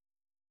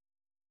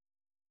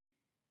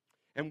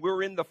And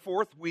we're in the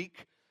fourth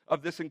week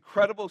of this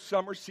incredible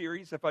summer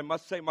series. If I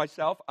must say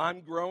myself,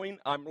 I'm growing.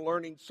 I'm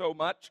learning so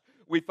much.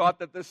 We thought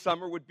that this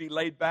summer would be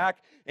laid back,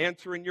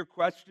 answering your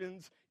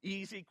questions,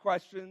 easy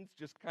questions,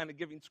 just kind of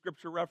giving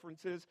scripture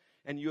references.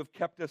 And you have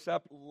kept us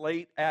up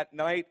late at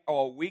night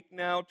all week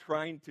now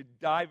trying to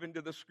dive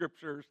into the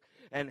scriptures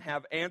and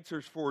have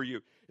answers for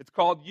you. It's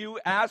called You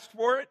Asked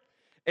For It,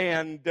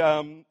 and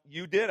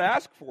you did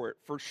ask for it,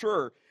 for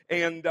sure.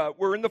 And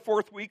we're in the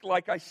fourth week,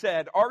 like I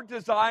said. Our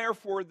desire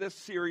for this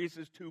series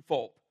is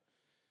twofold.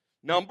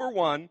 Number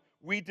one,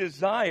 we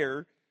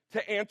desire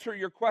to answer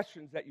your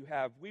questions that you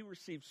have. We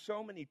receive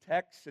so many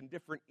texts and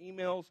different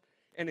emails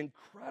and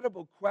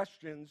incredible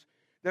questions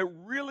that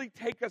really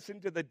take us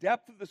into the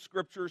depth of the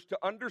scriptures to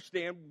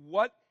understand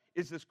what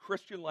is this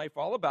Christian life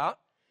all about,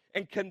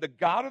 and can the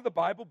God of the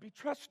Bible be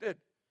trusted?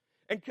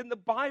 And can the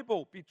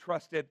Bible be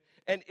trusted?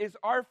 And is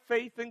our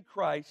faith in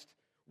Christ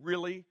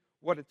really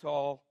what it's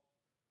all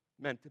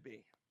meant to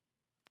be?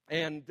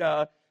 And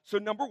so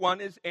number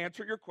one is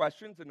answer your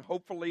questions, and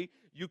hopefully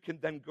you can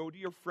then go to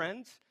your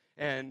friends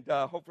and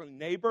hopefully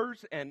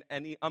neighbors and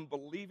any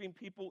unbelieving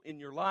people in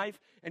your life,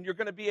 and you're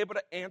going to be able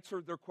to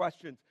answer their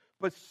questions.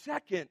 But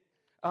second,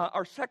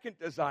 our second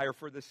desire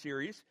for this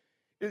series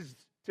is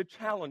to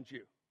challenge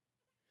you,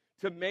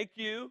 to make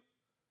you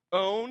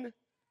own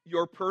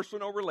your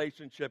personal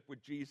relationship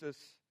with Jesus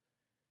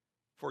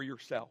for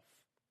yourself,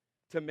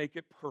 to make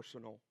it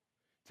personal,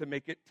 to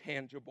make it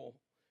tangible,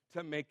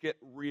 to make it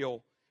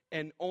real.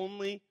 And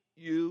only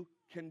you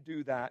can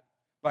do that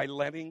by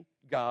letting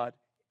God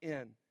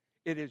in.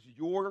 It is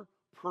your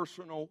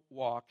personal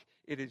walk.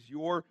 It is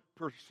your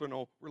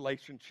personal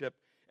relationship.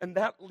 And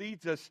that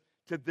leads us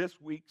to this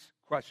week's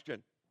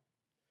question.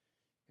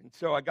 And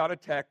so I got a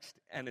text,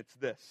 and it's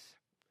this.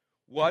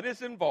 What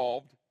is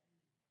involved,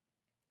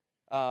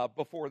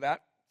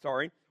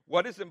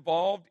 what is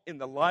involved in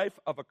the life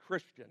of a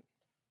Christian?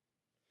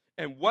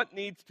 And what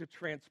needs to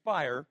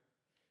transpire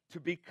to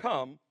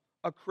become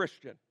a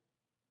Christian?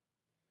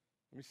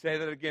 Let me say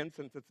that again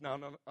since it's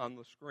not on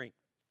the screen.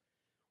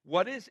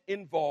 What is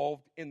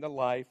involved in the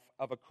life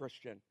of a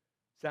Christian?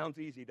 Sounds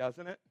easy,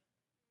 doesn't it?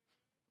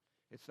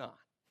 It's not.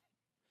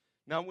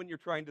 Not when you're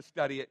trying to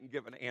study it and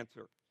give an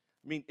answer.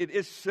 I mean, it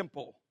is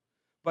simple,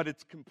 but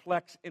it's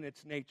complex in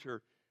its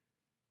nature.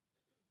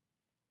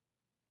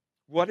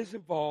 What is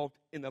involved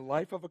in the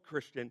life of a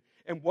Christian,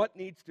 and what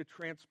needs to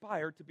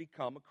transpire to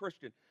become a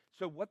Christian?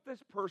 So what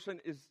this person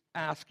is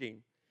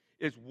asking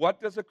is, what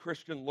does a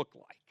Christian look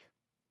like?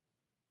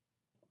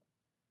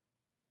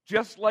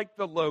 Just like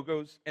the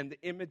logos and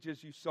the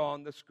images you saw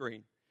on the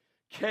screen,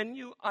 can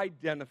you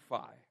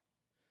identify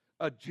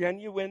a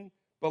genuine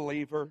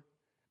believer,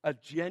 a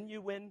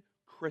genuine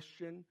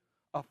Christian,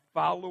 a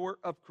follower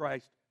of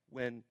Christ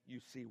when you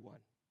see one?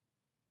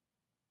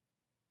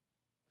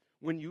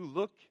 When you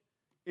look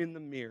in the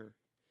mirror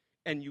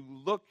and you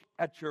look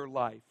at your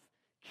life,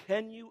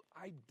 can you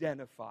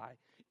identify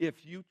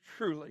if you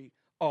truly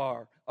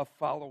are a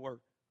follower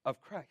of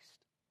Christ?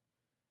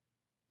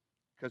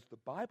 Because the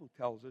Bible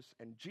tells us,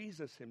 and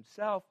Jesus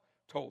himself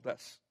told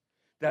us,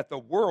 that the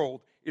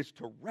world is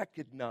to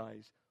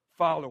recognize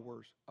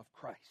followers of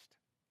Christ.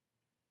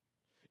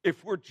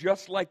 If we're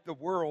just like the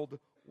world,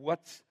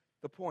 what's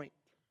the point?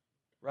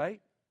 Right?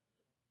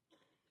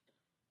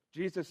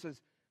 Jesus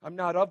says, I'm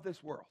not of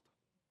this world.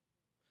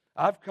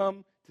 I've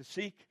come to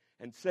seek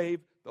and save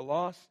the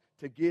lost,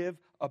 to give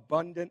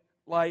abundant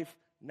life,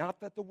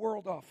 not that the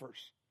world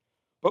offers,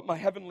 but my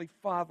heavenly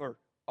Father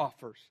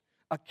offers.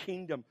 A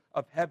kingdom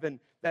of heaven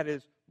that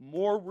is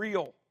more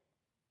real,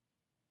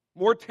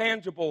 more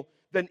tangible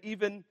than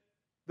even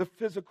the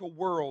physical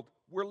world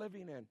we're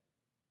living in.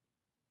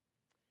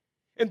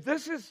 And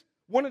this is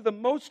one of the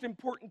most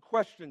important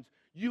questions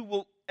you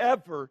will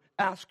ever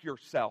ask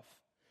yourself.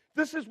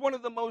 This is one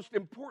of the most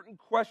important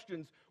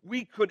questions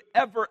we could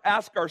ever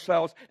ask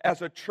ourselves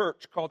as a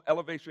church called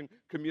Elevation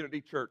Community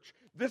Church.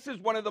 This is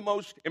one of the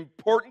most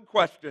important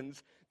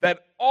questions that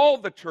all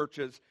the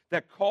churches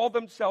that call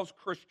themselves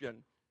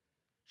Christian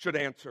should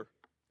answer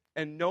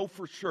and know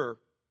for sure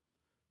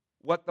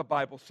what the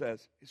Bible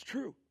says is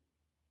true.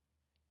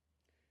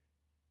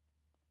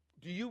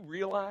 Do you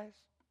realize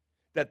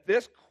that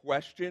this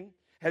question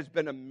has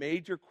been a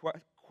major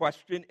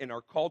question in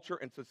our culture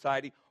and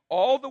society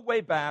all the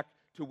way back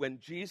to when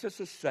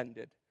Jesus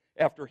ascended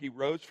after he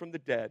rose from the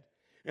dead,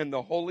 and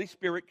the Holy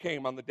Spirit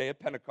came on the day of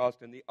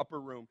Pentecost in the upper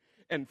room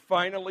and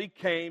finally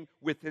came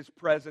with his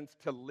presence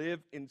to live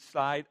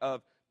inside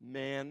of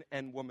man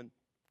and woman,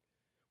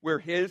 where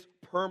his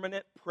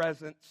permanent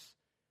presence,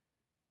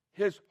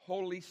 his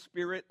Holy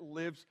Spirit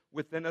lives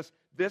within us.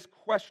 This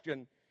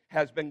question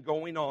has been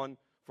going on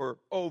for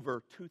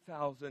over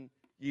 2,000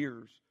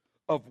 years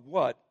of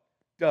what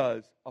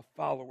does a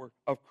follower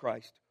of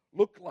Christ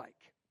look like?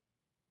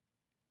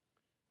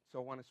 So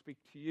I want to speak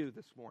to you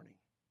this morning.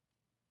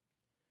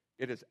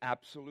 It is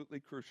absolutely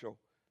crucial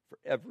for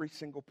every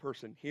single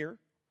person here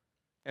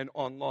and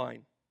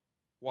online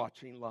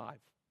watching live.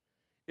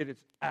 It is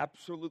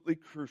absolutely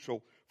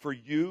crucial for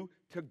you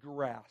to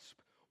grasp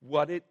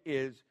what it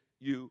is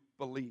you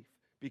believe.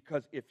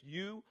 Because if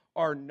you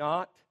are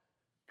not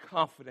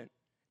confident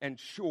and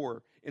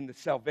sure in the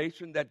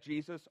salvation that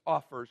Jesus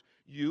offers,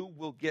 you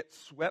will get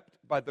swept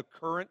by the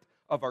current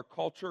of our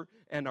culture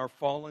and our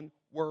fallen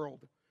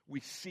world.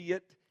 We see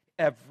it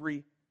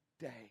every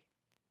day.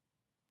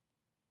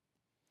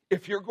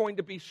 If you're going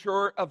to be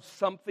sure of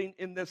something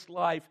in this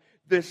life,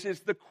 this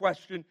is the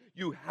question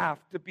you have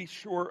to be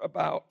sure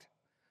about.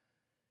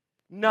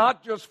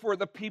 Not just for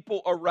the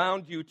people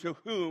around you to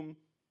whom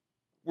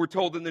we're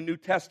told in the New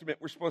Testament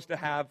we're supposed to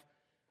have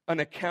an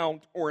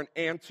account or an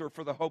answer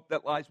for the hope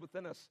that lies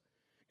within us.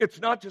 It's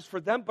not just for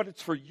them, but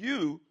it's for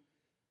you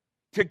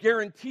to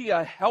guarantee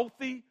a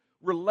healthy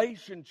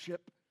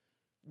relationship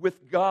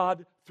with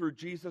God through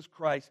Jesus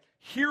Christ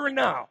here and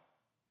now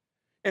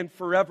and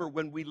forever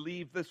when we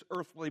leave this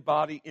earthly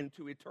body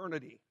into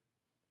eternity.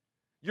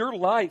 Your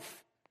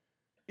life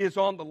is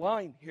on the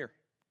line here.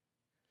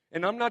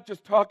 And I'm not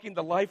just talking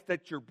the life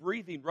that you're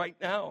breathing right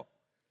now.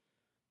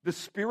 The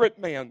spirit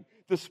man,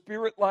 the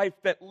spirit life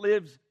that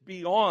lives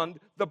beyond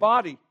the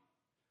body.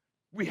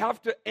 We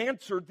have to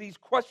answer these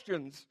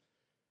questions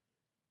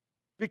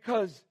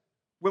because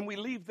when we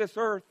leave this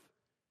earth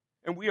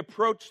and we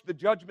approach the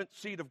judgment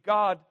seat of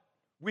God,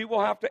 we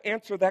will have to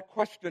answer that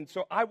question.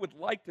 So I would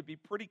like to be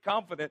pretty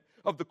confident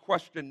of the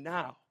question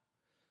now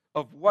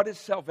of what is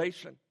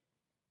salvation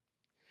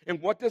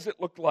and what does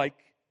it look like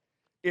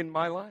in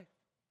my life?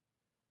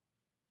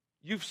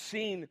 You've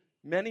seen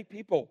many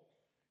people.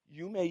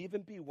 You may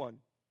even be one.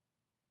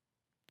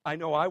 I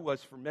know I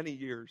was for many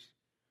years,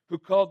 who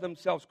called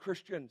themselves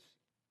Christians,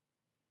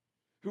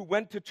 who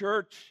went to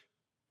church,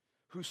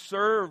 who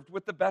served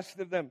with the best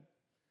of them,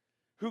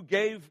 who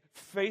gave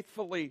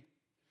faithfully,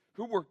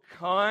 who were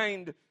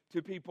kind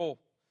to people,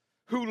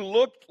 who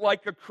looked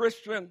like a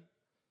Christian,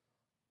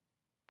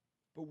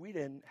 but we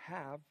didn't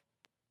have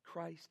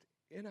Christ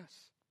in us.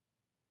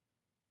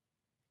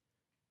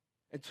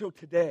 And so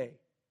today,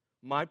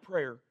 my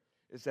prayer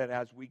is that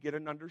as we get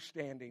an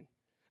understanding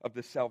of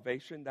the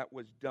salvation that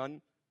was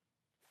done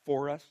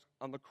for us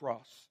on the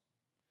cross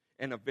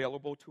and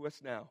available to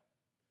us now,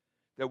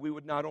 that we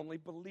would not only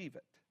believe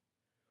it,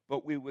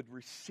 but we would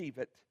receive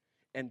it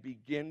and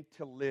begin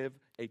to live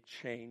a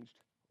changed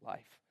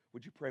life.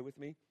 Would you pray with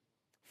me?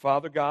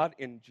 Father God,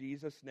 in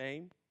Jesus'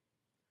 name,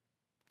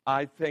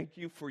 I thank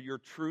you for your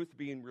truth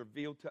being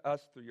revealed to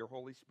us through your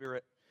Holy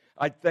Spirit.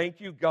 I thank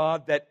you,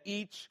 God, that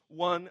each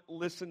one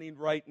listening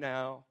right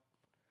now,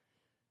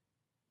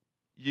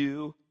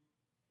 you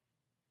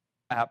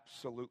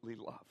absolutely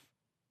love.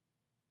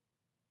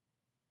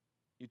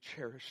 You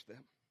cherish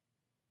them.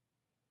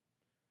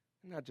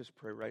 And I just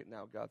pray right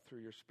now, God,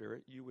 through your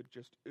Spirit, you would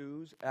just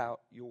ooze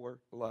out your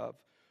love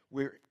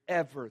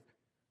wherever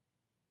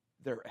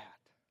they're at.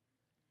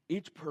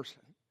 Each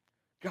person,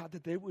 God,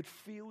 that they would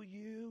feel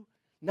you,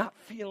 not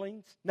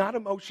feelings, not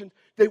emotions.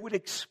 They would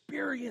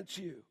experience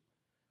you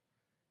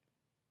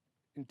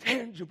in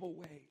tangible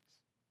ways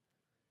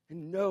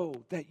and know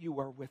that you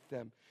are with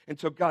them. And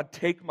so, God,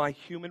 take my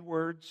human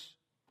words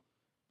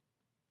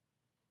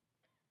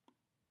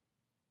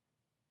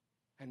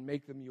and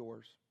make them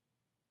yours,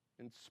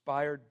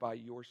 inspired by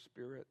your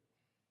Spirit.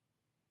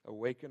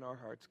 Awaken our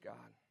hearts, God,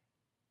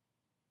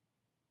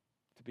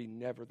 to be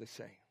never the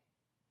same.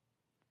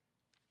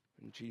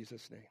 In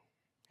Jesus' name,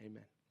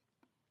 amen.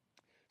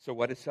 So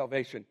what is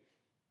salvation?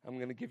 I'm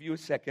going to give you a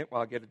second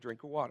while I get a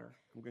drink of water.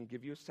 I'm going to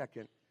give you a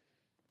second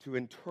to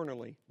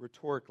internally,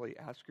 rhetorically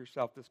ask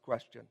yourself this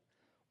question.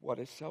 What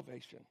is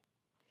salvation?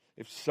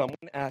 If someone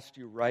asked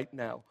you right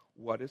now,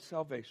 what is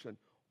salvation?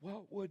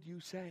 What would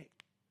you say?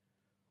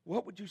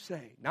 What would you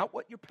say? Not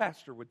what your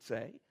pastor would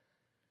say.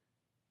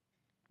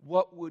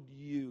 What would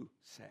you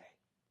say?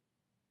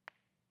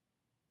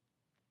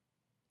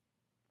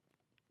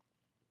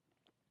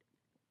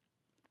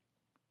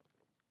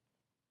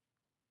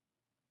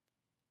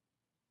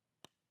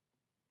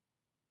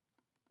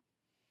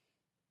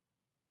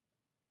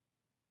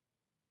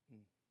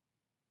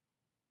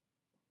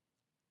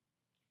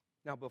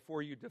 Now,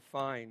 before you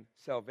define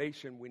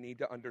salvation, we need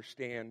to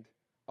understand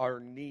our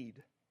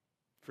need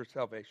for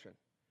salvation.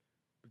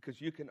 Because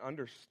you can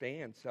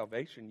understand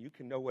salvation, you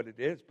can know what it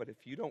is, but if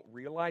you don't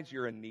realize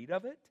you're in need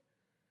of it,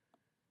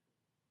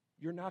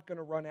 you're not going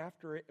to run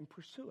after it and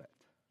pursue it.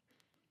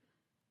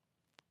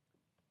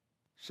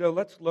 So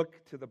let's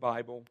look to the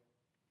Bible.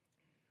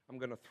 I'm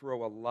going to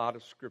throw a lot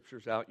of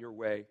scriptures out your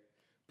way.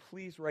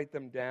 Please write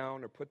them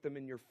down or put them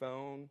in your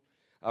phone.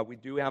 We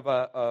do have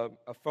a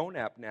phone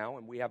app now,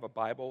 and we have a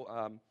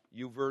Bible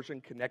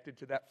YouVersion connected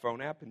to that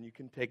phone app, and you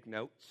can take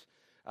notes.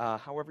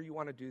 However you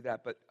want to do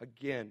that. But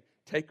again,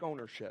 take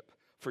ownership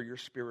for your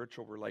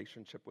spiritual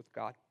relationship with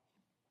God.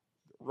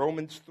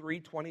 Romans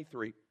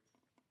 3:23,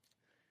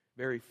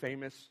 very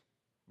famous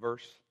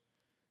verse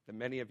that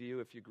many of you,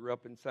 if you grew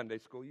up in Sunday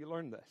school, you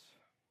learned this.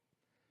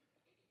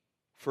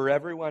 For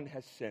everyone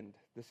has sinned.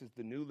 This is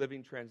the New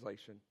Living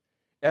Translation.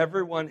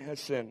 Everyone has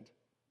sinned.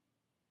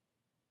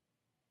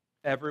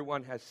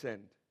 Everyone has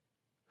sinned.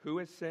 Who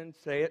has sinned?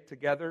 Say it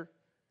together.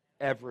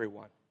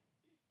 Everyone.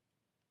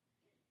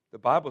 The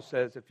Bible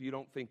says if you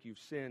don't think you've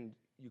sinned,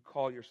 you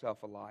call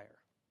yourself a liar.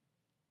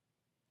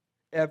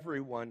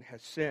 Everyone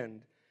has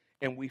sinned,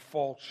 and we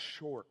fall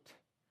short.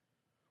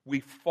 We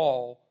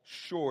fall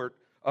short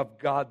of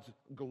God's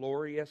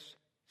glorious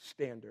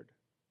standard.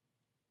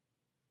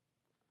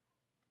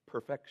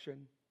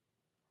 Perfection,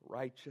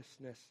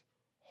 righteousness,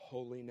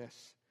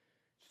 holiness.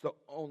 It's the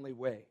only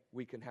way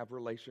we can have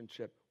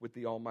relationship with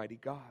the Almighty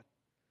God.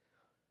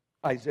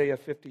 Isaiah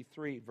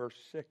 53, verse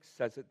 6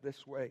 says it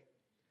this way,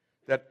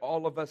 that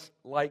all of us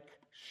like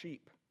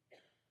sheep.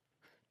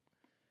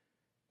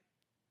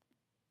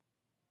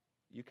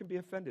 You can be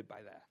offended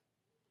by that.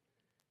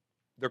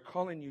 They're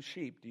calling you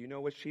sheep. Do you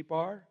know what sheep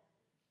are?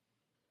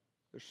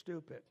 They're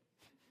stupid.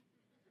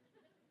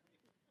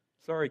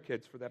 Sorry,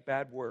 kids, for that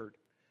bad word.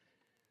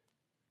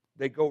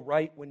 They go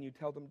right when you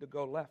tell them to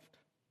go left.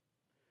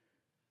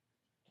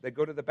 They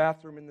go to the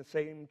bathroom in the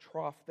same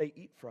trough they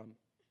eat from.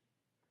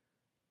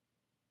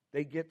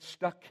 They get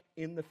stuck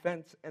in the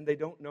fence and they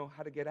don't know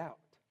how to get out.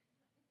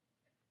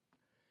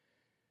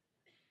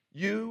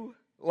 You,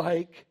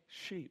 like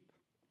sheep,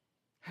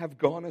 have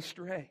gone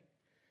astray.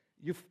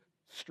 You've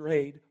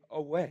strayed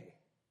away.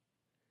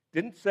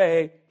 Didn't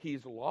say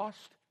he's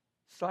lost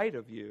sight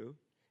of you.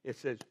 It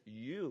says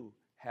you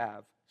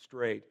have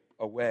strayed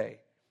away.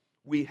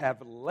 We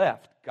have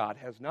left. God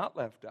has not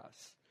left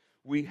us.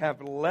 We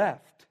have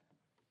left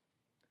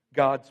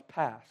God's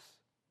path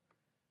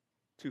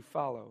to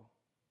follow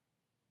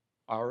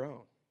our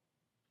own.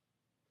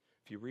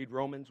 If you read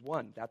Romans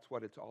 1, that's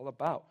what it's all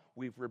about.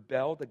 We've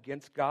rebelled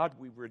against God.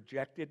 We've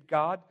rejected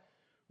God.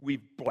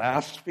 We've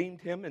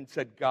blasphemed Him and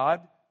said,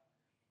 God,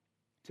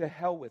 to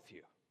hell with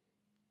you.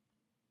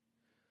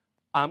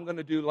 I'm going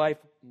to do life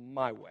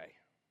my way.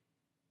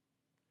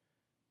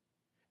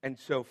 And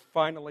so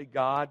finally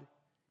God,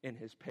 in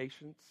His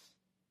patience,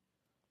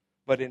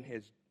 but in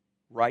His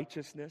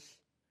righteousness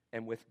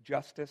and with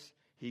justice,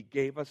 He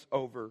gave us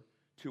over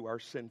to our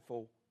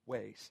sinful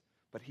ways.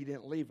 But He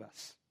didn't leave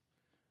us.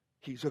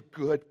 He's a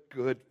good,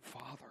 good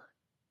Father.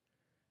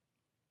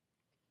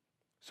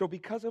 So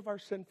because of our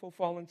sinful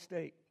fallen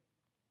state,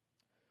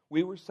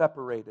 we were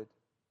separated.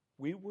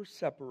 We were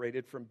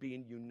separated from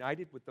being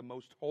united with the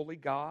most holy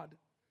God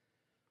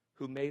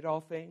who made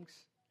all things.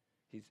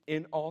 He's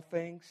in all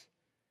things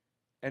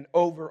and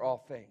over all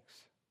things.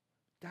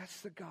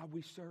 That's the God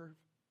we serve.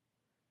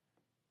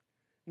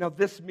 Now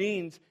this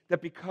means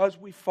that because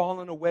we've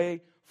fallen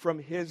away from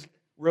His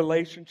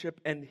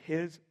relationship and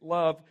His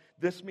love,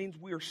 this means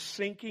we are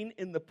sinking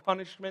in the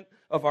punishment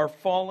of our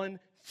fallen,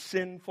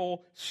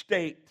 sinful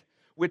state,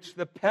 which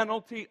the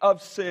penalty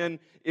of sin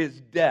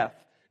is death.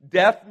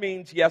 Death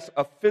means, yes,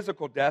 a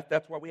physical death.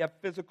 That's why we have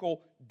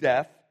physical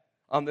death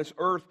on this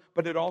earth,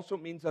 but it also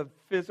means a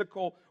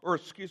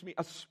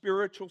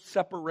spiritual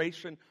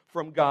separation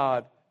from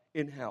God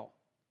in hell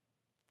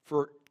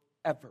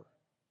forever.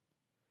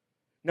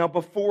 Now,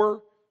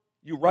 before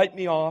you write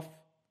me off,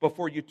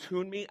 before you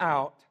tune me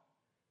out,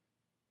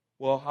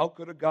 well, how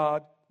could a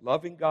God,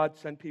 loving God,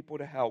 send people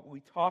to hell?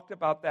 We talked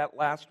about that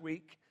last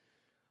week,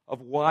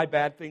 of why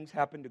bad things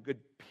happen to good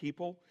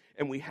people,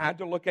 and we had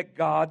to look at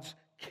God's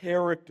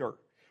character.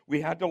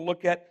 We had to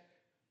look at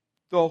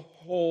the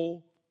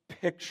whole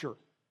picture.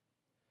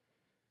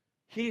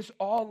 He's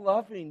all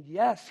loving.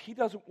 Yes, He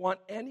doesn't want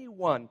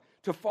anyone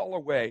to fall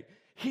away.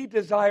 He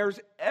desires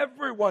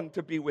everyone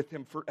to be with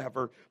Him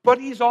forever. But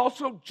He's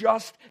also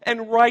just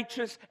and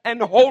righteous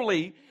and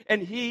holy,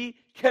 and He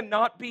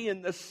cannot be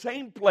in the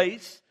same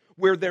place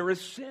where there is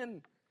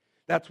sin.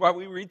 That's why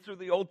we read through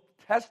the Old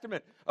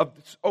Testament of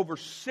over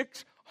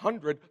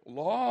 600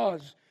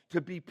 laws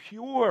to be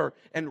pure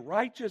and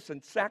righteous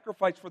and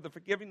sacrifice for the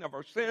forgiving of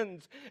our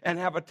sins, and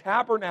have a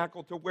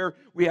tabernacle to where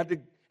we had to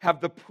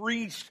have the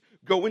priest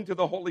go into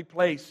the holy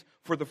place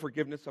for the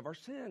forgiveness of our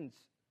sins.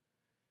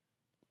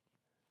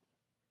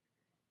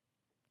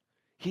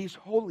 He's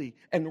holy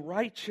and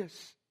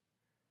righteous.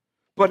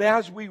 But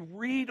as we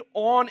read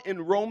on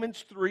in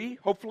Romans 3,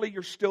 hopefully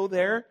you're still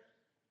there,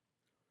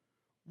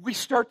 we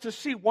start to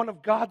see one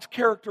of God's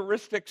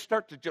characteristics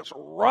start to just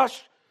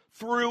rush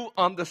through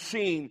on the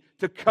scene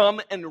to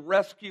come and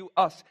rescue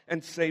us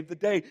and save the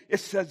day. It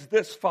says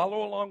this,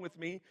 follow along with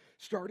me,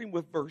 starting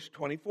with verse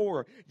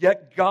 24.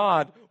 Yet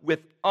God,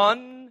 with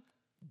undeserved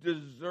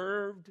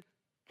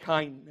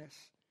kindness,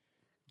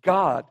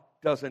 God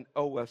doesn't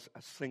owe us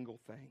a single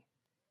thing.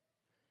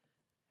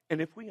 And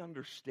if we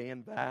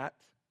understand that,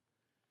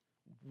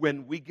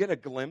 when we get a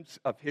glimpse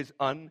of His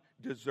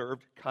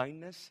undeserved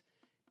kindness,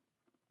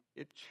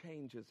 it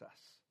changes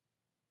us.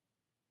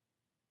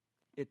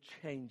 It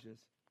changes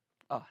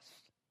us.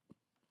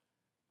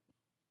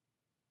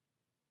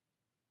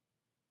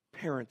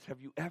 Parents,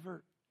 have you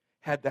ever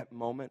had that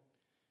moment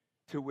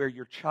to where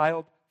your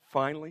child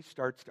finally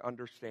starts to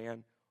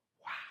understand,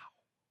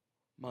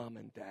 wow, Mom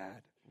and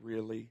Dad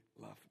really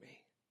love me?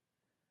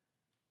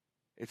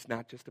 It's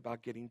not just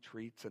about getting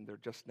treats, and they're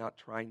just not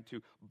trying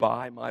to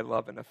buy my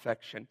love and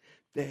affection.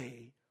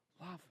 They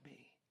love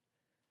me.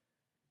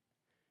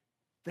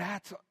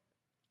 That's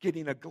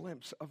getting a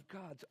glimpse of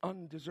God's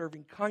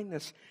undeserving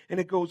kindness. And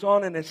it goes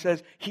on and it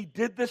says, He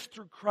did this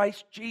through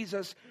Christ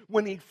Jesus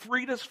when He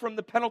freed us from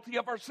the penalty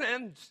of our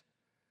sins.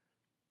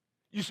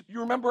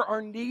 You remember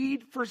our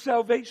need for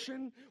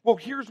salvation? Well,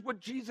 here's what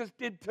Jesus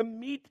did to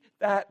meet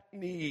that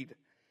need.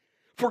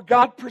 For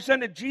God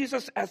presented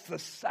Jesus as the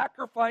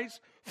sacrifice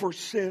for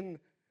sin.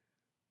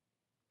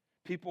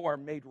 People are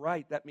made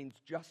right. That means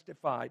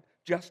justified.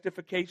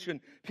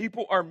 Justification.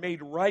 People are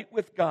made right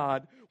with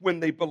God when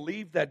they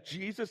believe that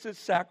Jesus'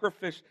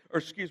 sacrificed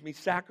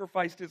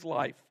his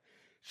life,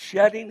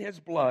 shedding his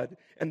blood.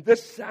 And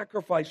this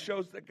sacrifice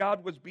shows that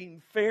God was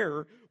being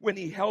fair when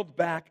he held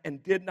back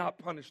and did not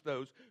punish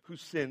those who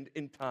sinned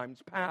in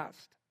times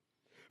past.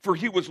 For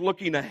he was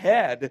looking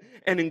ahead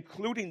and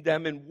including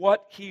them in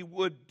what he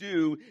would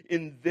do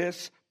in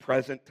this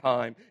present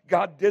time.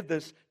 God did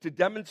this to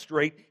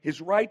demonstrate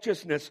his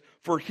righteousness,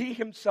 for he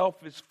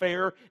himself is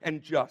fair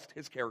and just,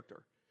 his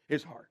character,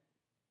 his heart.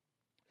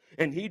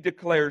 And he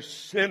declares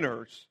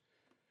sinners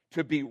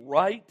to be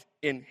right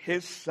in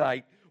his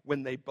sight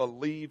when they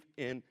believe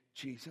in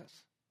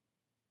Jesus.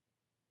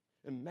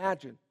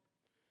 Imagine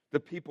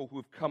the people who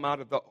have come out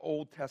of the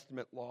Old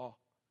Testament law,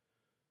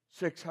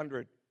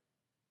 600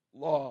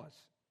 laws,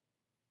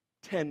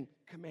 10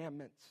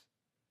 commandments.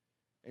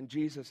 And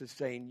Jesus is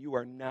saying, you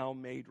are now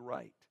made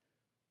right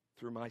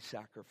through my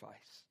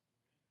sacrifice.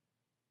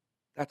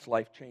 That's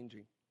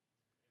life-changing.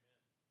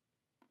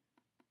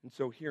 And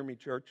so hear me,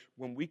 church,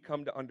 when we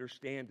come to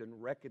understand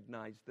and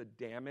recognize the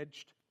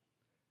damaged,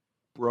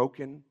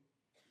 broken,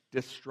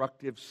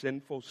 destructive,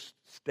 sinful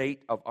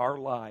state of our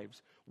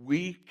lives,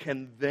 we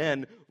can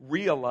then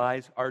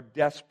realize our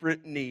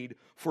desperate need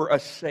for a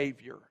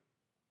Savior.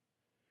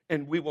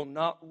 And we will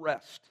not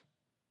rest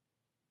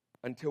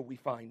until we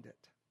find it.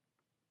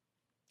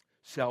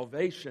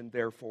 Salvation,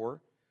 therefore,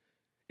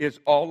 is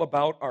all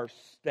about our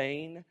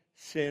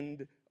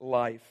stain-sinned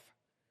life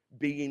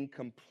being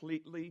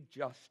completely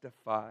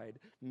justified,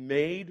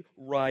 made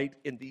right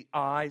in the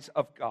eyes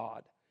of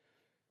God.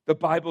 The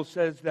Bible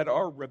says that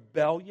our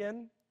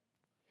rebellion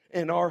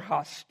and our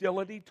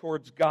hostility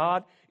towards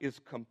God is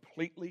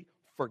completely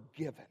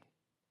forgiven,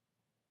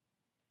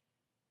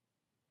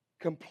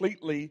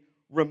 completely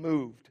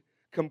removed,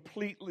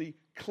 completely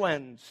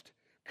cleansed,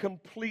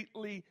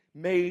 completely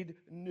made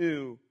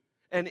new.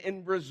 And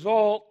in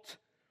result,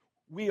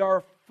 we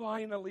are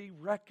finally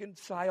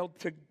reconciled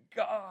to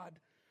God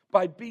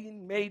by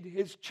being made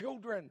his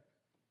children.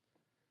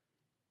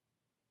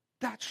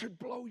 That should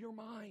blow your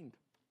mind.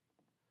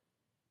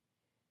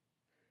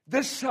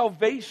 This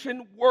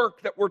salvation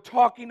work that we're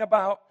talking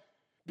about,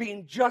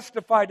 being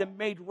justified and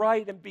made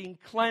right and being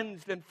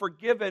cleansed and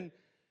forgiven,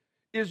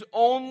 is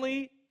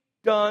only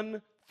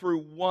done through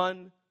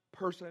one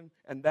person,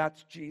 and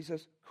that's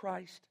Jesus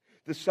Christ.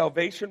 The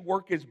salvation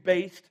work is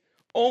based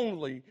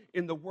only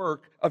in the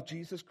work of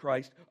Jesus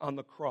Christ on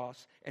the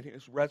cross and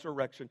his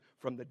resurrection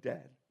from the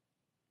dead.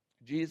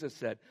 Jesus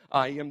said,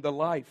 I am the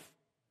life,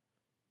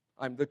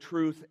 I'm the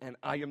truth, and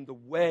I am the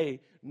way.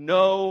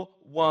 No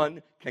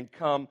one can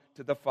come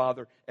to the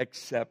Father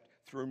except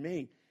through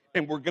me.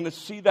 And we're going to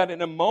see that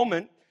in a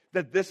moment,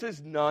 that this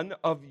is none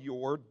of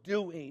your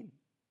doing.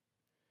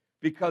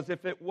 Because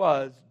if it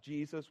was,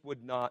 Jesus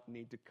would not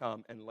need to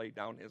come and lay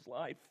down his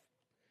life.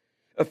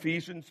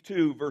 Ephesians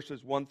 2,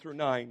 verses 1 through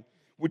 9.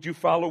 Would you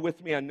follow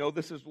with me? I know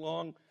this is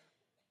long,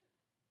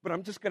 but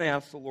I'm just going to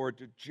ask the Lord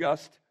to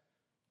just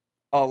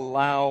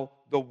allow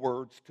the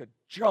words to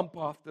jump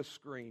off the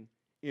screen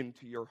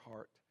into your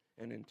heart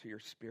and into your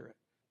spirit.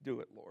 Do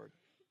it, Lord.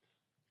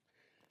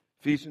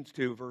 Ephesians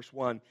 2, verse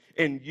 1.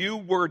 And you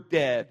were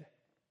dead.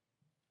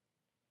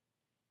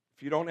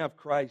 If you don't have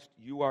Christ,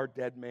 you are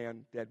dead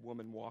man, dead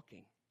woman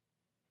walking.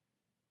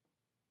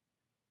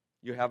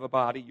 You have a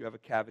body, you have a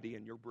cavity,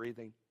 and you're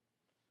breathing.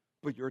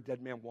 But you're a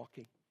dead man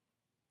walking.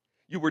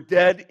 You were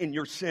dead in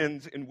your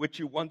sins in which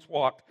you once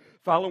walked,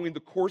 following the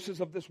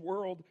courses of this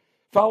world,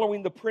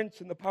 following the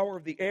prince and the power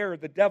of the air,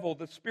 the devil,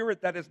 the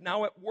spirit that is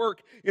now at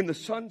work in the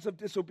sons of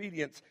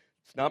disobedience.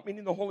 It's not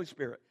meaning the Holy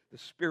Spirit, the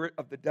spirit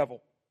of the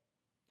devil,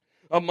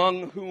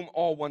 among whom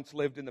all once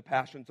lived in the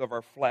passions of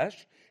our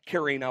flesh,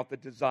 carrying out the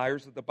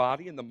desires of the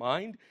body and the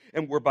mind,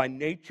 and were by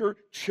nature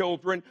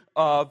children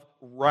of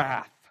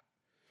wrath,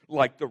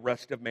 like the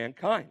rest of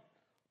mankind.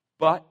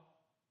 But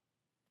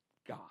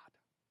God.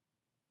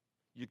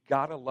 You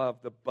gotta love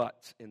the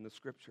buts in the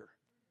scripture.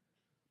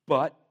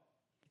 But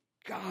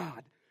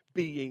God,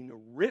 being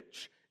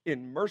rich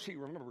in mercy,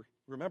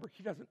 remember,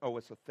 he doesn't owe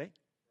us a thing.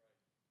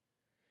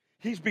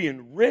 He's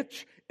being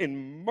rich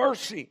in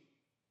mercy.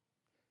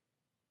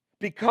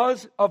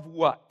 Because of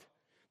what?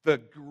 The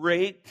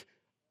great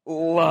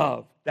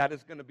love. That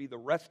is going to be the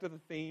rest of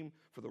the theme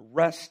for the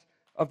rest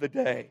of the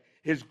day.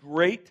 His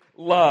great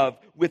love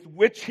with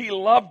which he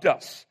loved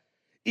us,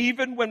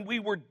 even when we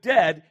were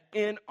dead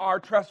in our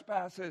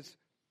trespasses.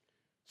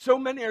 So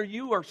many of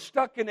you are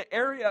stuck in an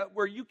area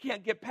where you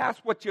can't get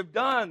past what you've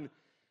done.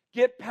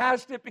 Get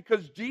past it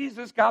because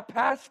Jesus got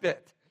past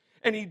it.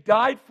 And he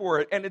died for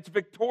it. And it's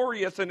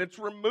victorious and it's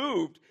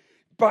removed.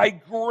 By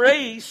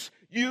grace,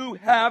 you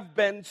have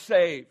been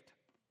saved.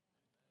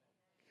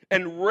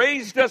 And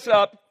raised us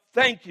up.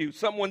 Thank you.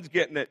 Someone's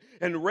getting it.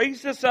 And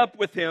raised us up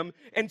with him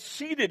and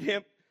seated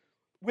him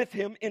with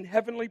him in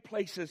heavenly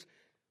places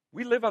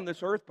We live on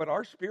this earth, but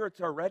our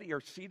spirits already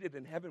are seated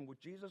in heaven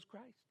with Jesus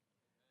Christ.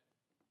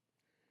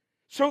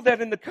 So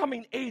that in the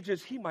coming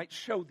ages he might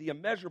show the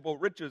immeasurable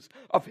riches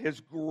of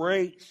his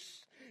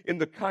grace in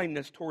the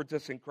kindness towards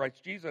us in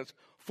Christ Jesus.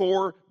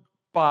 For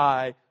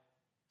by,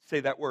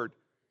 say that word,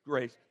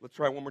 grace. Let's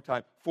try it one more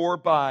time. For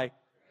by,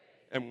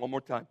 and one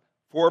more time.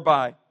 For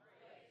by,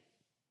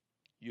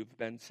 you've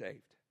been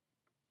saved.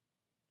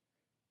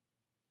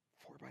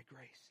 For by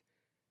grace.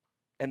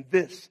 And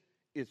this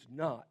is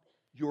not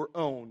your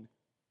own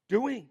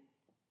doing.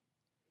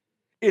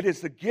 It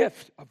is the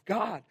gift of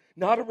God,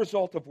 not a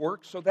result of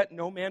works, so that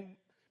no man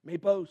may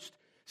boast.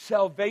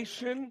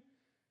 Salvation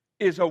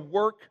is a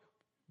work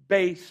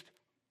based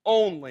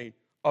only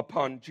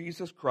upon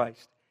Jesus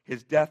Christ,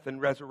 his death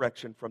and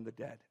resurrection from the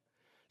dead.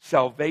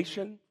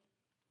 Salvation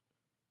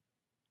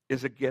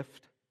is a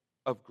gift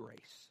of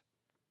grace.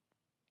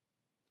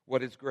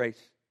 What is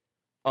grace?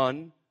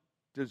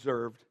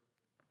 Undeserved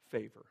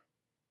favor.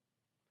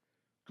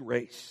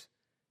 Grace.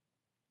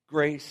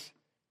 Grace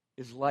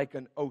is like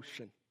an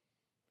ocean.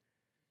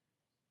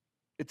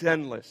 It's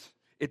endless.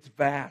 It's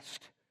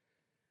vast.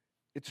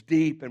 It's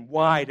deep and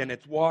wide, and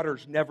its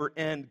waters never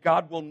end.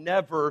 God will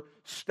never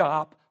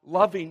stop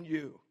loving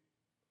you.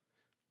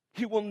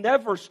 He will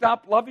never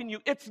stop loving you.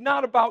 It's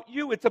not about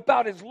you. It's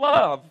about his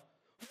love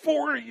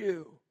for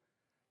you.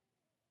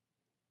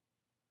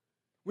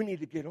 We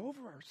need to get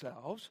over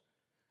ourselves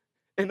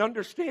and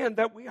understand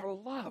that we are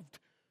loved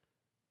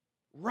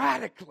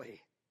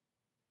radically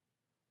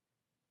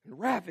and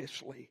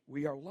ravishly.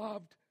 We are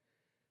loved.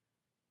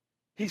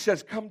 He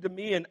says, come to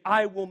me and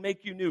I will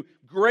make you new.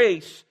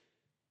 Grace,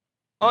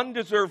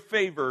 undeserved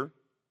favor,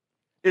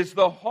 is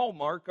the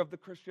hallmark of the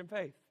Christian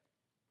faith.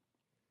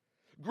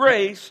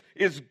 Grace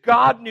is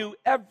God knew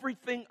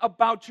everything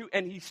about you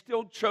and he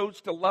still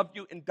chose to love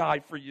you and die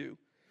for you.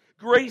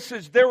 Grace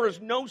is there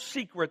is no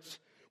secrets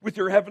with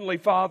your heavenly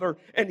Father,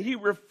 and he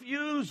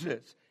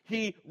refuses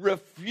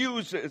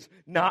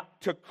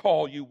not to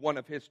call you one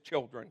of his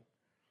children.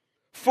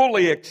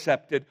 Fully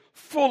accepted,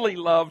 fully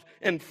loved,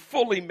 and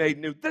fully made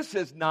new. This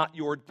is not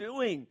your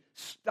doing.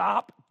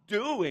 Stop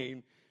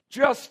doing.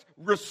 Just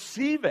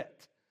receive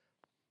it.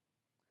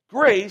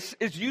 Grace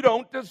is you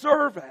don't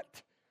deserve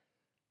it.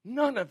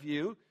 None of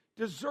you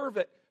deserve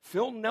it.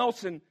 Phil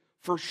Nelson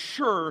for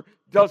sure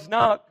does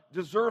not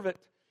deserve it.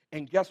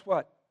 And guess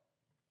what?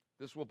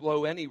 This will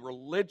blow any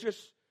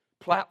religious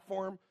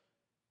platform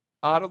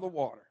out of the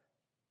water.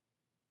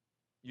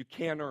 You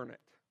can't earn it.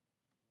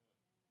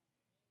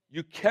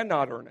 You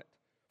cannot earn it,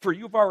 for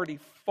you've already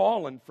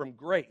fallen from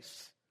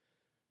grace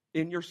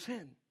in your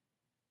sin.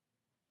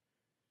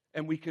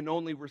 And we can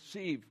only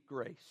receive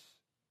grace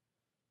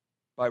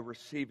by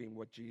receiving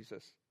what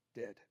Jesus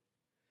did.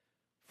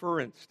 For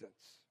instance,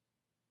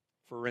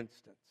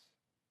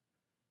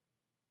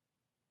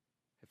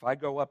 if I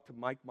go up to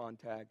Mike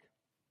Montag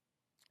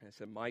and I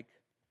said, Mike,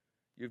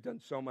 you've done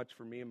so much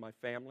for me and my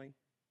family.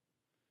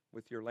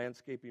 With your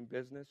landscaping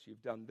business,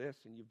 you've done this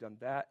and you've done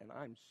that, and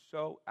I'm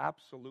so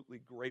absolutely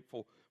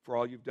grateful for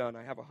all you've done.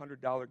 I have a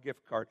 $100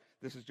 gift card.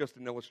 This is just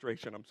an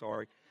illustration, I'm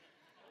sorry.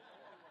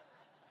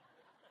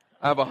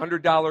 I have a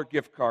 $100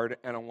 gift card,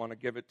 and I want to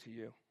give it to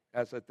you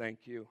as a thank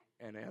you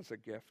and as a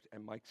gift.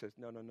 And Mike says,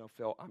 no,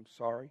 Phil, I'm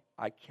sorry.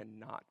 I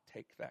cannot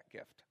take that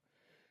gift.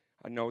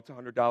 I know it's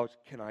 $100.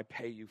 Can I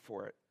pay you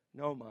for it?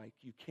 No, Mike,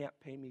 you can't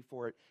pay me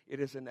for it. It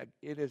is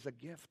a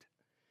gift.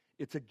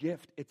 It's a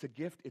gift. It's a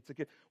gift. It's a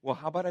gift. Well,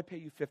 how about I pay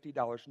you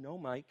 $50? No,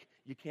 Mike,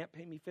 you can't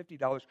pay me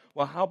 $50.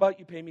 Well, how about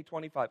you pay me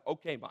 $25?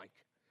 Okay, Mike,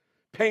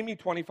 pay me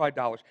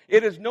 $25.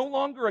 It is no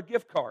longer a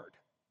gift card.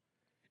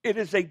 It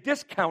is a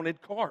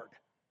discounted card.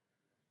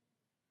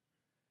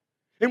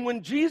 And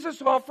when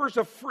Jesus offers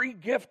a free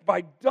gift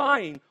by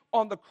dying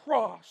on the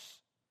cross,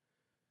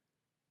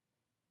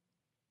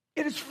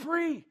 it is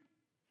free.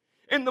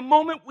 And the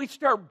moment we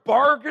start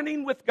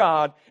bargaining with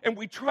God and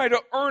we try to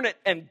earn it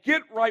and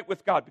get right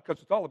with God, because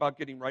it's all about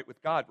getting right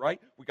with God, right?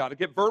 We got to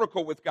get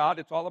vertical with God.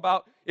 It's all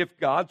about if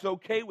God's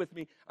okay with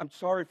me. I'm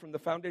sorry, from the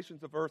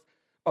foundations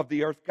of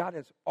the earth, God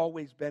has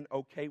always been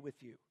okay with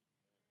you.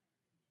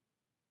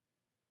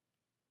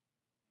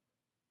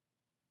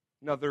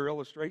 Another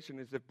illustration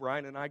is if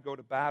Brian and I go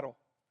to battle.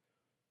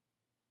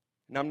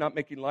 And I'm not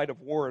making light of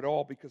war at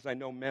all, because I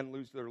know men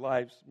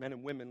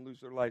and women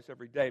lose their lives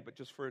every day. But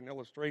just for an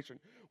illustration,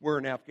 we're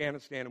in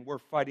Afghanistan and we're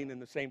fighting in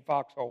the same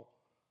foxhole.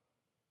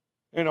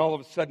 And all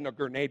of a sudden a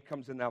grenade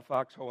comes in that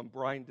foxhole and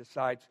Brian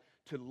decides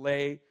to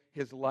lay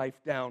his life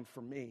down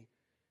for me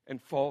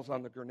and falls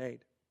on the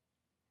grenade.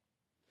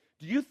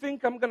 Do you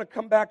think I'm going to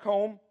come back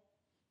home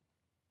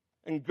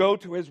and go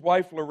to his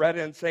wife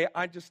Loretta and say,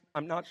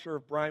 I'm not sure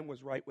if Brian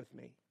was right with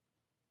me.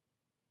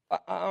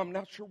 I'm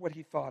not sure what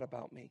he thought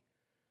about me.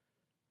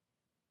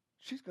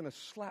 She's going to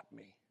slap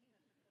me.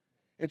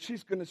 And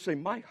she's going to say,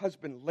 my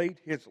husband laid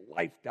his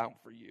life down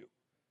for you.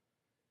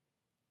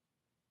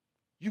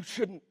 You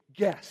shouldn't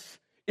guess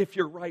if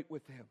you're right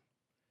with him.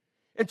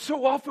 And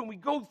so often we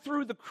go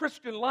through the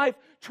Christian life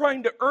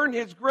trying to earn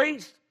his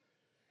grace.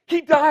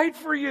 He died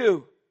for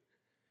you.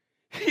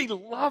 He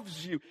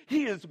loves you.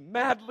 He is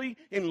madly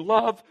in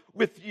love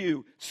with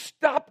you.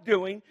 Stop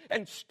doing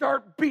and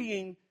start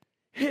being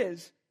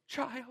His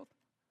child.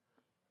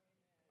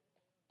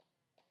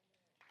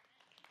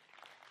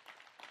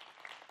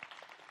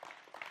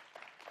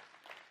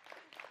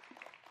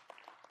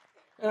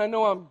 And I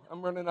know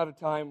I'm running out of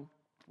time.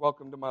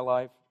 Welcome to my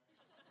life.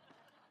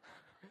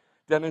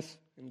 Dennis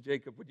and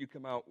Jacob, would you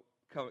come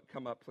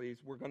up, please?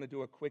 We're going to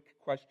do a quick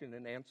question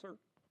and answer.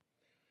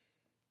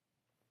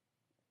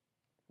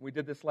 We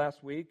did this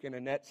last week, and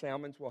Annette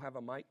Salmons will have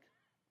a mic.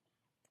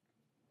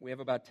 We have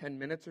about 10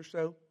 minutes or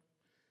so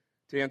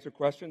to answer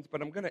questions,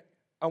 but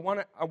I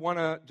want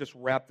to just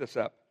wrap this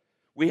up.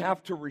 We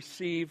have to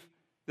receive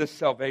this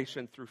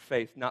salvation through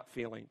faith, not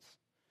feelings.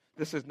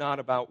 This is not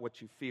about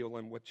what you feel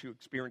and what you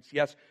experience.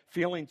 Yes,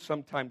 feelings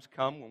sometimes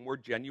come when we're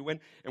genuine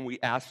and we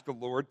ask the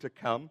Lord to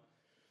come.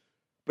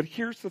 But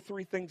here's the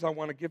three things I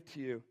want to give to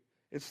you.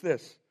 It's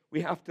this.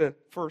 We have to,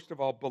 first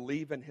of all,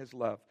 believe in His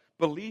love.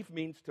 Believe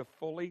means to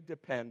fully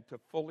depend, to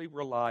fully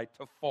rely,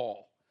 to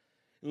fall.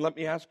 And let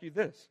me ask you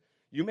this.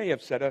 You may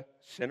have said a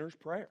sinner's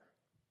prayer.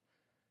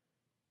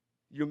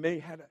 You may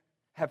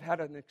have had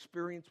an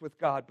experience with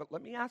God, but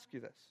let me ask you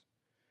this.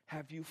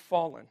 Have you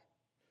fallen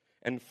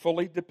and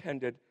fully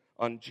depended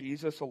on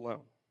Jesus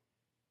alone?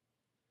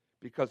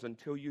 Because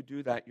until you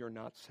do that, you're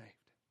not saved.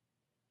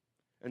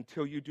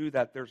 Until you do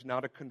that, there's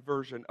not a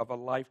conversion of a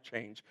life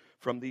change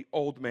from the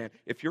old man.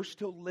 If you're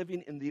still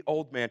living in the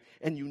old man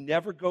and you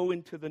never go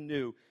into the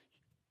new,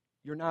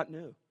 you're not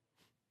new.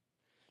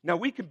 Now,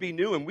 we can be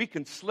new and we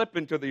can slip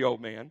into the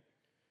old man,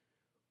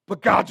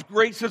 but God's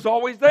grace is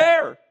always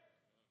there.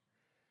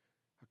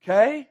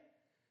 Okay?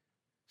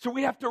 So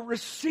we have to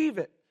receive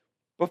it.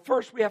 But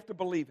first, we have to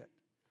believe it.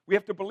 We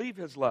have to believe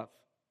His love.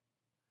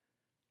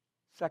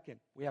 Second,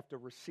 we have to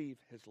receive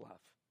His love.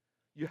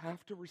 You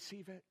have to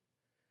receive it.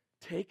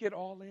 Take it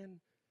all in.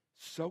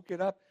 Soak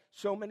it up.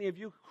 So many of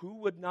you who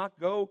would not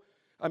go.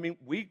 I mean,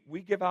 we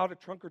give out a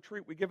trunk or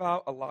treat. We give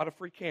out a lot of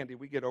free candy.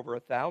 We get over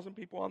 1,000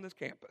 people on this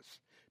campus.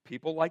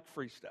 People like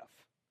free stuff.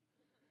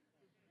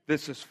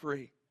 This is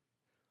free.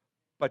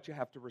 But you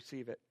have to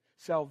receive it.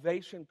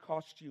 Salvation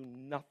costs you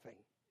nothing.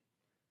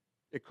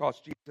 It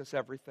costs Jesus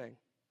everything.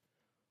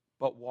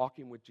 But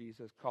walking with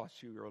Jesus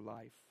costs you your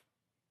life.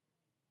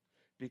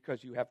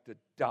 Because you have to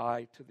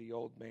die to the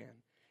old man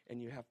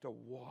and you have to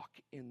walk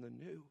in the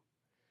new.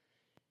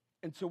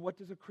 And so what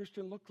does a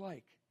Christian look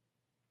like?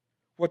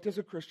 What does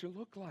a Christian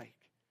look like?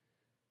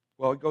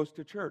 Well, he goes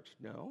to church.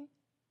 No.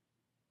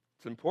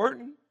 It's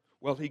important.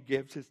 Well, he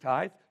gives his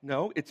tithe.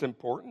 No, it's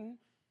important.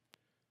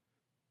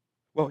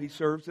 Well, he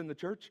serves in the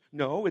church.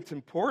 No, it's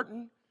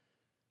important.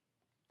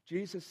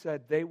 Jesus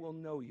said, they will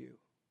know you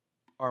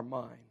are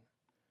mine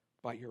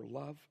by your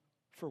love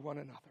for one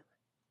another.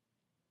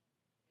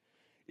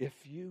 If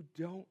you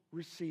don't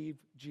receive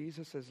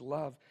Jesus'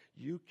 love,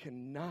 you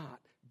cannot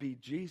be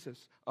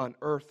Jesus on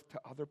earth to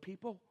other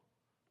people.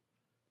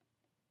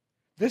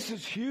 This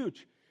is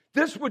huge.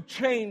 This would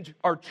change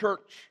our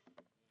church.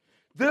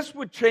 This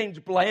would change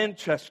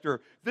Blanchester.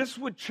 This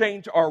would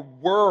change our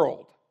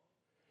world.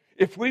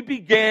 If we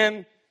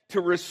began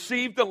to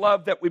receive the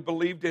love that we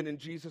believed in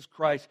Jesus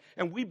Christ,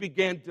 and we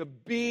began to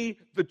be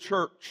the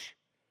church.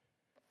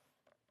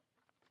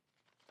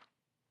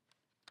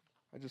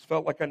 I just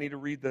felt like I need to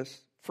read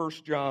this. 1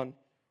 John.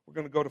 We're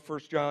going to go to 1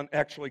 John,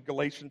 actually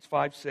Galatians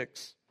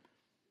 5:6.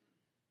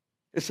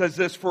 It says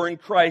this, for in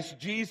Christ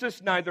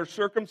Jesus neither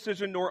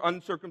circumcision nor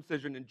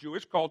uncircumcision. In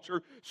Jewish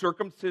culture,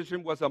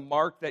 circumcision was a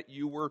mark that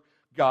you were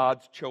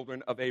God's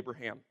children of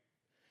Abraham.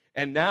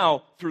 And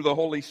now, through the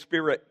Holy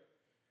Spirit,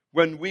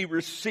 when we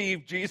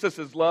receive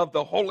Jesus' love,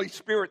 the Holy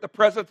Spirit, the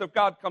presence of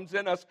God comes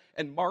in us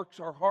and marks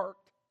our heart.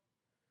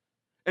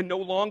 And no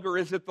longer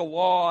is it the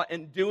law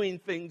and doing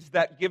things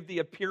that give the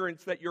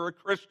appearance that you're a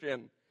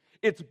Christian.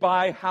 It's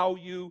by how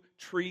you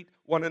treat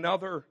one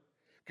another.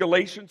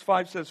 Galatians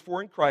 5 says,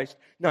 for in Christ,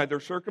 neither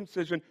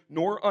circumcision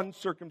nor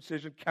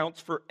uncircumcision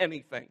counts for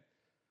anything,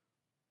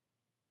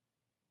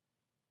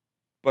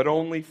 but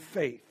only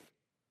faith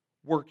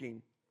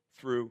working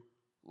through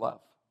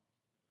love.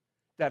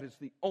 That is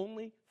the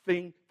only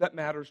thing that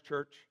matters,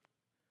 church.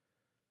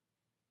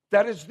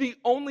 That is the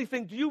only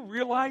thing. Do you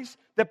realize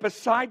that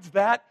besides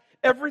that,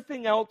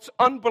 everything else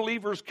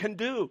unbelievers can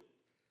do?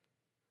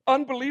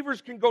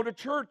 Unbelievers can go to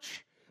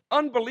church.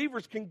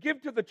 Unbelievers can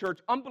give to the church.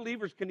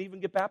 Unbelievers can even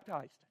get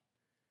baptized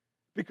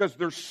because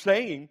they're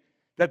saying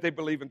that they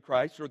believe in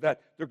Christ or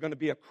that they're going to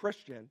be a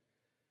Christian.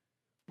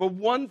 But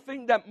one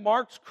thing that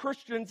marks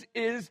Christians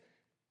is,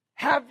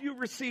 have you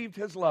received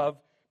His love?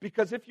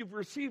 Because if you've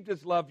received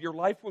His love, your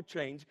life will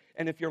change.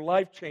 And if your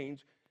life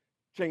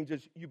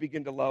changes, you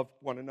begin to love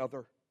one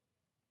another.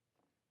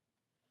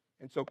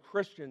 And so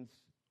Christians,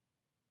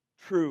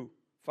 true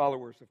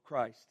followers of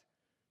Christ,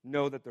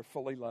 know that they're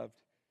fully loved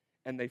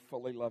and they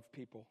fully love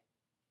people.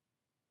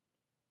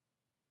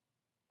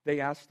 They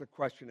ask the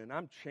question, and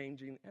I'm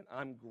changing and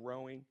I'm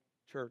growing,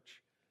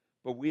 church,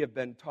 but we have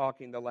been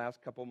talking the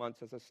last couple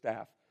months as a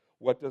staff,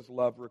 what does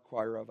love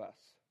require of us?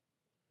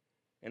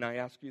 And I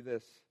ask you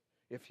this,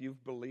 if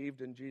you've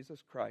believed in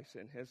Jesus Christ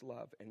and his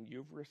love and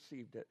you've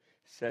received it,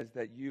 says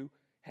that you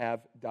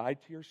have died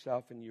to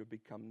yourself and you have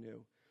become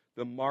new.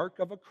 The mark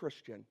of a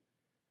Christian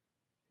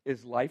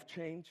is life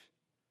change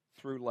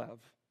through love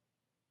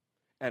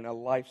and a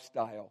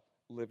lifestyle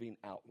living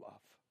out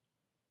love.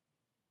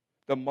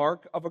 The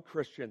mark of a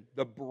Christian,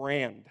 the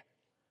brand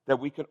that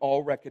we can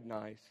all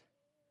recognize,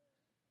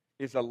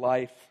 is a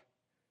life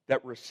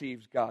that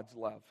receives God's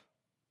love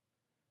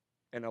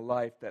and a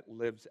life that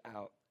lives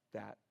out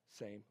that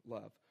same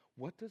love.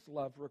 What does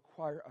love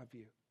require of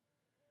you?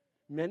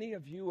 Many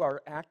of you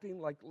are acting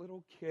like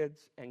little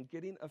kids and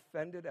getting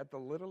offended at the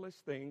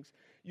littlest things.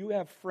 You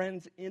have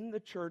friends in the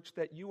church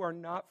that you are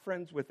not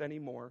friends with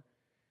anymore,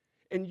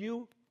 and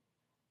you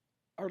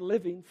are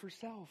living for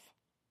self.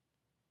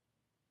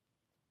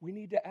 We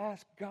need to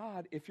ask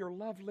God, if your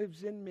love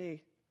lives in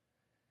me,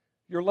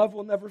 your love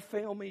will never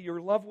fail me,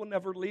 your love will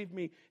never leave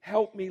me.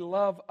 Help me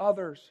love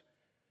others.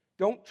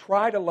 Don't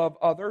try to love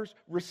others.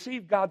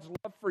 Receive God's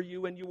love for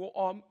you, and you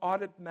will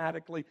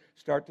automatically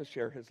start to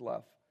share his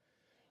love.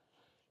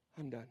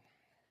 I'm done.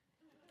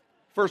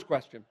 First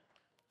question.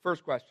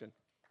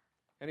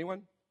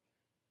 Anyone?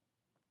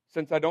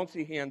 Since I don't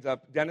see hands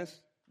up,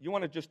 Dennis, you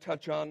want to just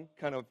touch on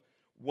kind of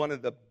one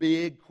of the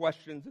big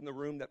questions in the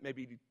room that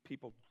maybe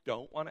people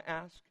don't want to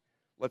ask?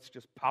 Let's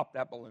just pop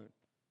that balloon.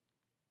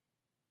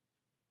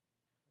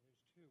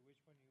 There's two. Which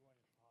one do you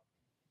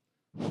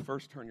want to pop?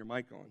 First, turn your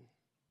mic on.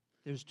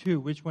 There's two.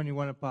 Which one do you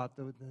want to pop?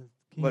 Can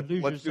you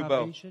lose let's your do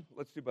salvation? both.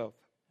 Let's do both.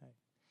 Okay.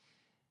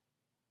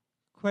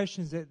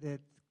 Questions that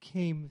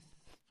came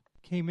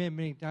in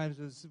many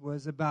times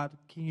was about,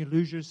 can you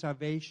lose your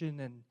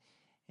salvation,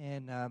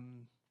 and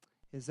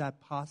is that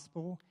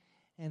possible?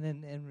 And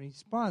then in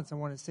response, I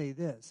want to say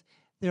this.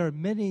 There are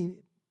many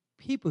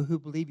people who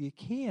believe you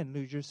can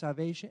lose your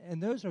salvation,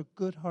 and those are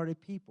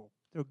good-hearted people.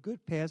 They're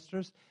good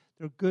pastors.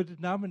 They're good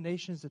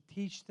denominations that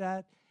teach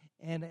that,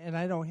 and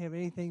I don't have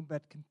anything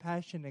but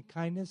compassion and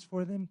kindness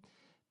for them.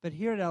 But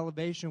here at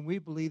Elevation, we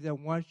believe that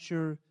once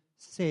you're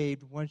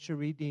saved, once you're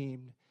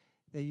redeemed,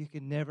 that you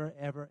can never,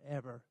 ever,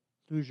 ever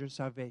lose your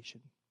salvation.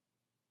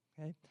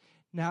 Okay?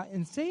 Now,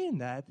 in saying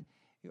that,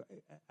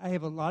 I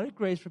have a lot of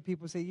grace for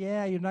people who say,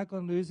 yeah, you're not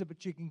going to lose it,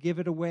 but you can give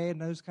it away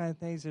and those kind of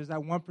things. There's that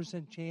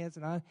 1% chance.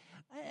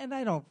 And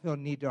I don't feel the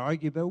need to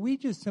argue, but we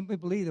just simply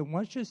believe that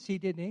once you're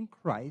seated in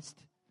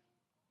Christ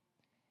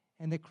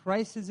and that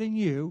Christ is in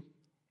you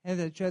and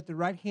that you're at the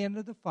right hand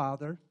of the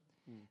Father,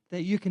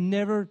 that you can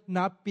never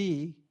not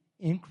be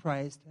in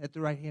Christ at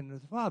the right hand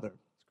of the Father.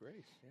 It's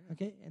grace, yeah.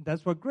 Okay, and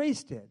that's what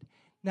grace did.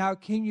 Now,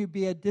 can you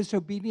be a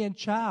disobedient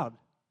child?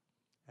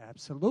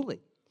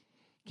 Absolutely.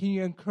 Can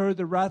you incur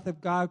the wrath of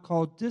God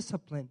called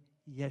discipline?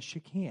 Yes,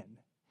 you can.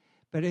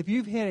 But if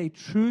you've had a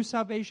true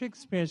salvation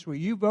experience where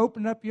you've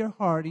opened up your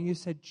heart and you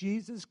said,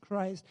 Jesus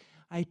Christ,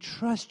 I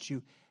trust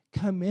you.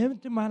 Come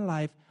into my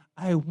life.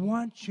 I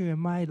want you in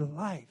my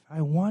life.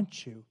 I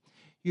want you.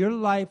 Your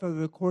life over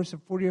the course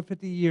of 40 or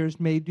 50 years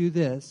may do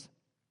this,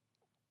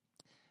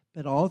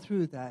 but all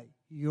through that,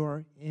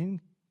 you're in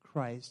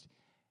Christ.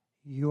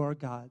 You are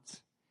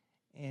God's.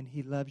 And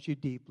he loves you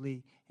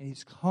deeply, and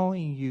he's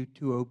calling you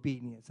to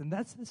obedience. And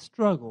that's the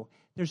struggle.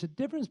 There's a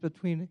difference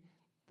between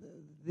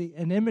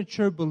an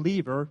immature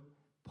believer,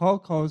 Paul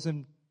calls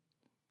them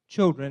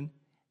children,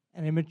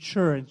 and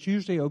immature. It's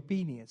usually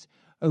obedience.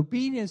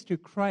 Obedience to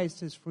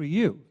Christ is for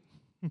you.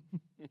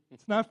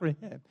 It's not for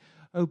him.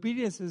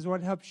 Obedience is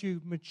what helps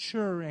you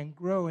mature and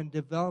grow and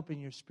develop in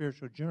your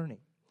spiritual journey.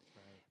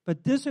 Right.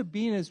 But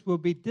disobedience will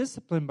be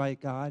disciplined by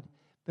God,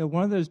 but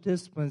one of those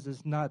disciplines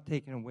is not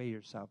taking away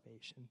your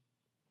salvation.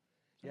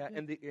 Yeah,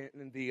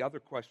 and the other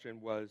question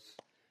was,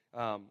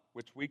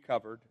 which we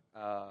covered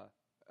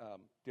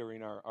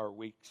during our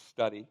week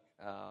study.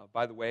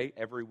 By the way,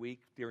 every week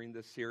during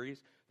this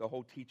series, the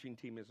whole teaching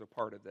team is a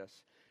part of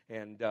this.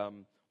 And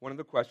one of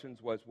the questions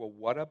was, well,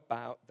 what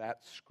about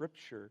that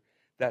scripture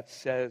that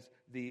says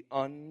the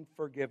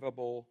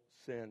unforgivable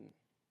sin?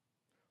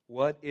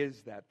 What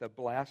is that? The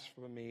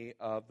blasphemy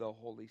of the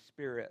Holy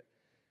Spirit.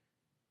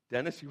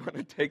 Dennis, you want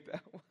to take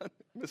that one?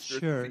 Mr.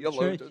 Sure.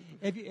 Theologian.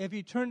 If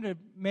you turn to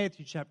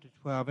Matthew chapter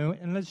 12,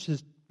 and let's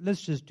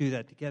just do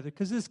that together,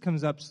 because this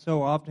comes up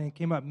so often. It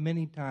came up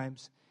many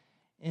times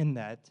in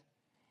that.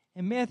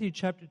 In Matthew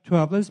chapter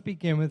 12, let's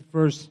begin with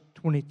verse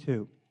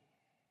 22.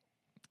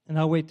 And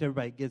I'll wait till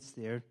everybody gets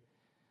there.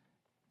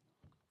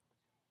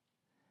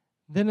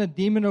 Then a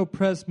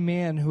demon-oppressed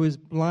man who was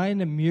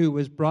blind and mute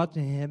was brought to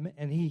him,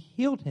 and he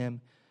healed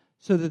him,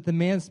 so that the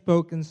man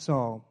spoke and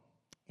saw.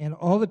 And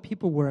all the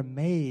people were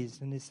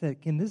amazed, and they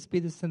said, can this be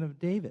the son of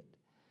David?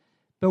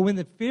 But when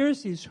the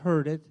Pharisees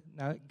heard it,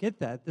 now get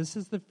that, this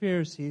is the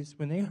Pharisees,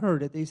 when they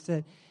heard it, they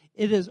said,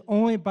 it is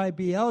only by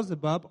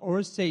Beelzebub,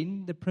 or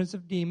Satan, the prince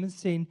of demons,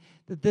 saying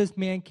that this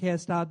man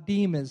cast out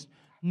demons.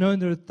 Knowing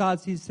their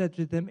thoughts, he said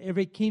to them,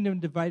 every kingdom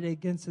divided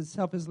against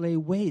itself is laid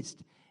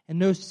waste, and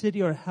no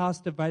city or house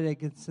divided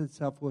against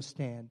itself will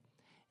stand.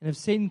 And if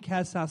Satan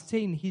casts out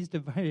Satan, he's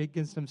divided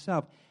against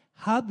himself.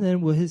 How then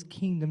will his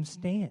kingdom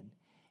stand?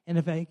 And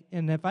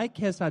if I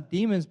cast out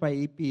demons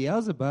by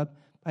Beelzebub,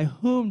 By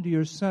whom do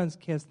your sons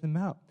cast them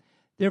out?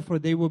 Therefore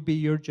they will be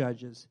your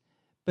judges.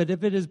 But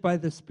if it is by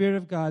the Spirit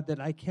of God that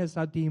I cast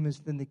out demons,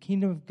 then the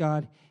kingdom of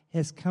God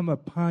has come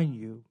upon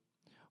you.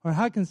 Or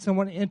how can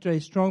someone enter a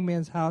strong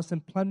man's house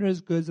and plunder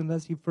his goods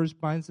unless he first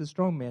binds the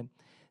strong man?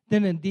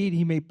 Then indeed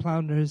he may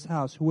plunder his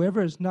house.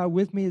 Whoever is not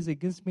with me is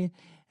against me,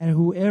 and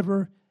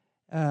whoever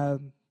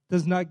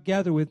does not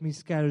gather with me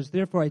scatters.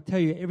 Therefore I tell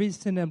you, every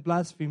sin and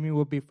blasphemy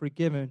will be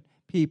forgiven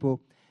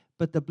people,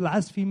 but the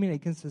blaspheming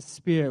against the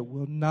Spirit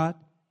will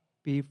not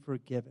be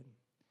forgiven.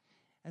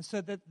 And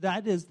so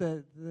that is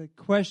the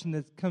question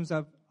that comes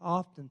up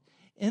often.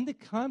 In the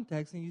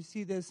context, and you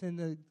see this in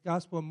the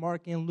Gospel of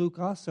Mark and Luke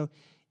also,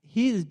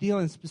 he is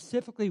dealing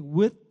specifically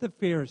with the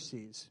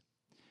Pharisees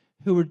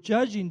who were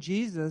judging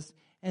Jesus,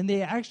 and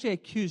they actually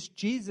accused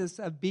Jesus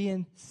of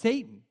being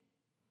Satan.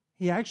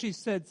 He actually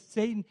said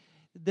Satan,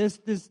 this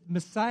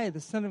Messiah,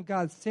 the Son of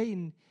God,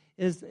 Satan,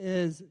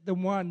 is the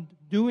one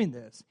doing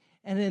this.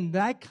 And in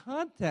that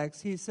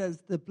context, he says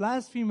the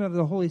blasphemy of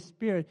the Holy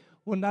Spirit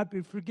will not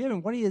be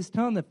forgiven. What he is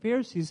telling the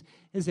Pharisees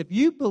is, if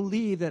you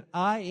believe that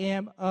I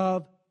am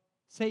of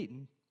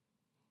Satan,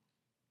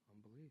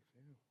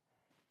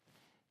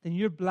 then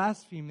you're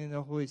blaspheming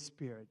the Holy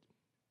Spirit.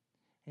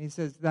 And he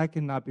says that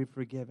cannot be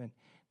forgiven.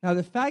 Now,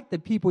 the fact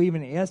that people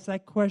even ask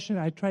that question,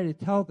 I try to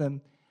tell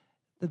them,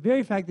 the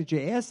very fact that you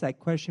ask that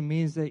question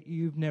means that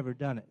you've never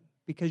done it,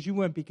 because you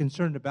wouldn't be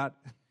concerned about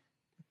it.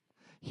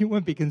 You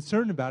wouldn't be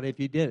concerned about it if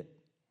you did it.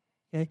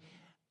 Okay?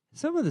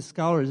 Some of the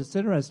scholars, it's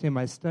interesting in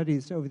my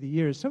studies over the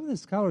years, some of the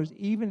scholars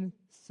even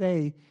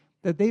say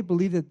that they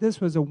believe that this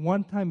was a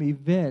one-time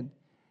event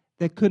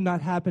that could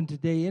not happen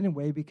today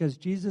anyway, because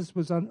Jesus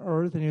was on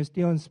earth and he was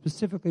dealing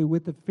specifically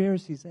with the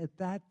Pharisees at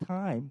that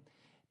time,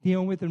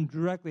 dealing with them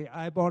directly,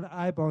 eyeball to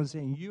eyeball, and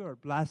saying, you are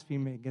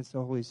blaspheming against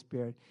the Holy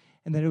Spirit.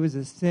 And that it was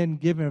a sin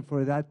given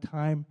for that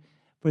time,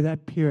 for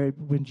that period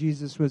when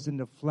Jesus was in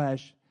the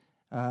flesh.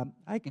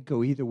 I could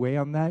go either way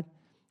on that.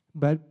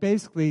 But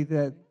basically,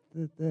 the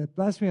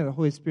blasphemy of the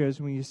Holy Spirit is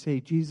when you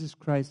say Jesus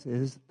Christ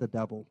is the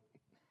devil.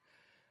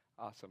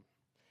 Awesome.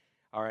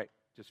 All right,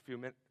 just a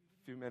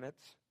few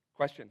minutes.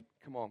 Question,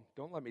 come on,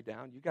 don't let me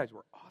down. You guys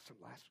were awesome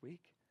last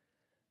week.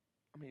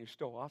 I mean, you're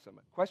still awesome.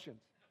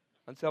 Questions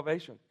on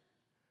salvation?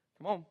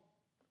 Come on.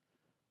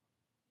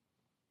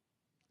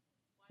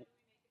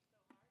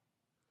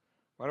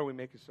 Why do we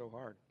make it so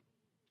hard?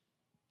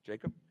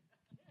 Jacob?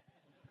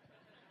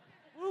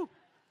 Woo.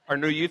 Our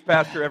new youth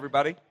pastor,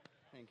 everybody.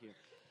 Thank you.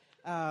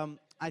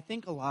 I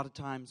think a lot of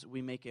times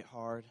we make it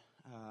hard.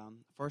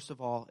 First of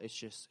all, it's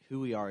just who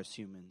we are as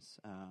humans.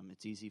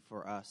 It's easy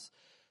for us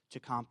to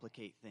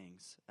complicate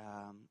things.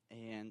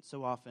 And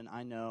so often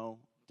I know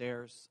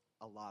there's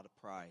a lot of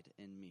pride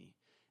in me.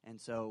 And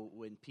so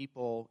when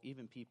people,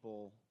 even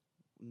people,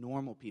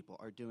 normal people,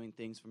 are doing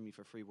things for me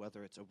for free,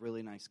 whether it's a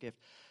really nice gift,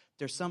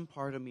 there's some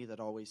part of me that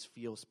always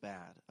feels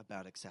bad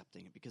about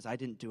accepting it because I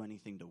didn't do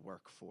anything to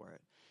work for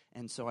it.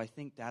 And so I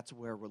think that's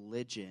where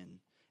religion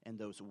and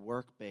those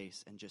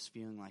work-based and just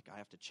feeling like I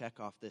have to check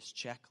off this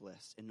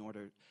checklist in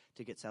order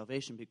to get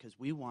salvation, because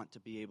we want to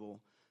be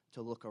able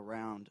to look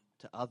around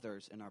to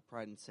others in our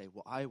pride and say,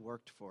 well, I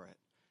worked for it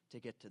to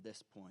get to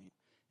this point.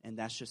 And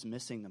that's just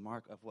missing the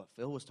mark of what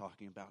Phil was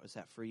talking about, is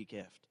that free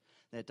gift.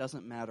 That it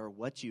doesn't matter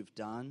what you've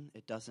done.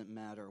 It doesn't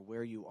matter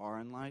where you are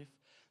in life.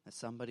 That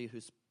somebody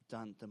who's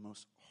done the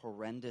most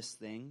horrendous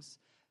things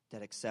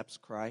that accepts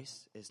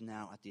Christ is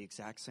now at the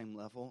exact same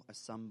level as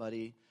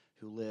somebody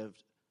who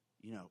lived,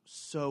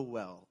 so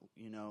well,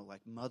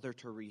 like Mother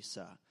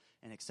Teresa,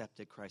 and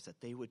accepted Christ, that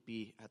they would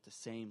be at the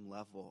same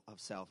level of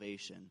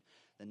salvation.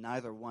 That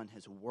neither one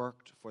has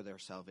worked for their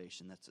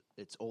salvation.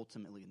 It's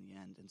ultimately in the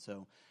end. And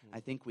so I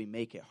think we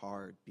make it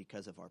hard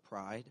because of our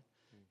pride.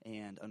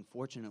 And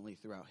unfortunately,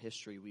 throughout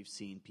history, we've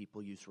seen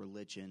people use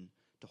religion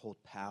to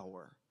hold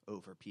power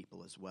over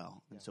people as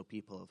well. And so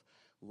people have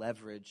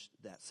leveraged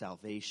that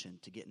salvation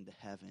to get into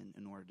heaven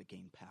in order to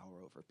gain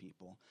power over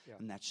people. Yeah.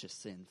 And that's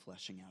just sin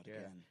fleshing out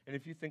again. And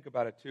if you think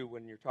about it, too,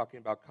 when you're talking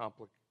about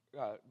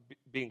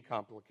being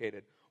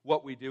complicated,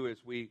 what we do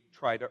is we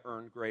try to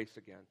earn grace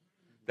again.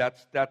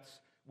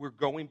 We're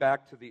going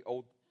back to the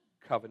old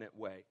covenant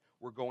way.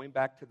 We're going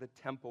back to the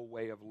temple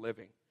way of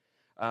living.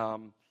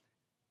 The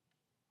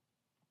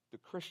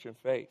Christian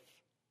faith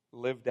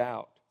lived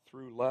out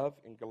through love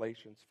in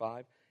Galatians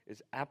 5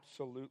 is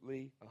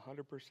absolutely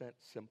 100%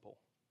 simple,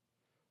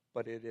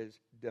 but it is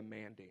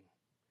demanding.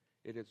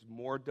 It is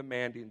more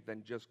demanding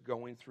than just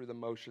going through the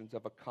motions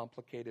of a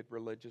complicated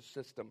religious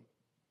system,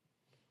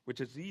 which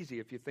is easy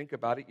if you think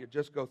about it. You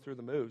just go through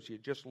the moves. You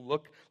just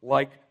look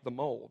like the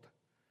mold.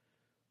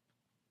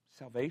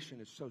 Salvation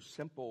is so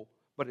simple,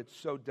 but it's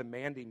so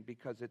demanding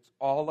because it's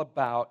all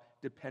about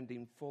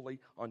depending fully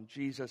on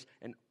Jesus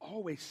and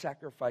always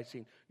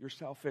sacrificing your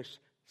selfish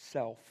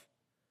self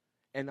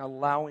and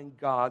allowing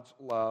God's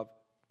love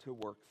to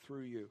work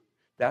through you.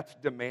 That's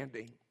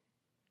demanding,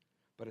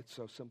 but it's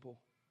so simple.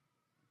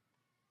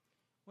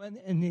 Well,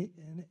 and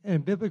a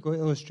biblical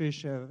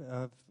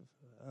illustration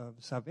of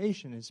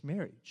salvation is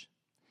marriage.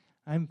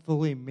 I'm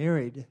fully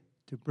married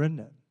to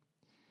Brenda.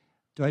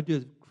 Do I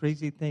do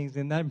crazy things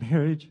in that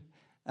marriage?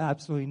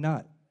 Absolutely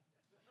not.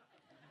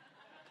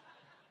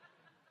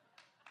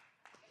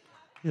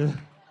 Yeah.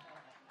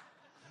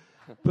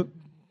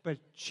 But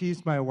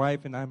she's my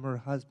wife and I'm her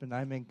husband.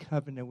 I'm in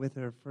covenant with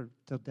her for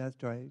till death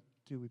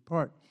do we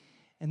part.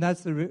 And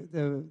that's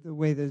the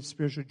way the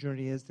spiritual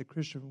journey is, the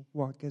Christian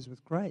walk is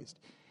with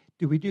Christ.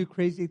 Do we do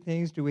crazy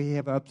things? Do we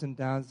have ups and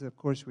downs? Of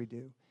course we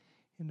do.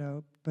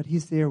 But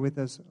he's there with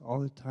us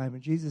all the time.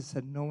 And Jesus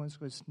said, no one's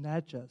going to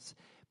snatch us.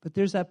 But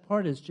there's that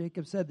part, as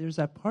Jacob said, there's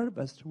that part of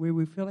us where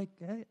we feel like,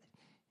 hey, you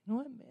know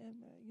what,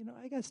 man,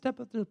 I got to step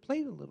up to the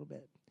plate a little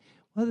bit.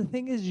 Well, the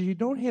thing is, you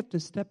don't have to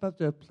step up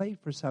to the plate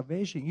for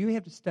salvation. You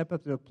have to step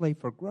up to the plate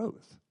for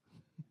growth,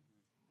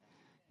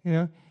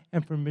 and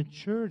for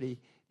maturity.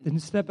 Then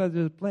step up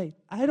to the plate.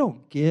 I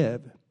don't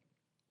give.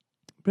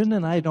 Brenda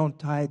and I don't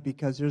tithe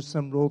because there's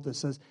some rule that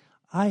says,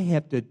 I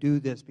have to do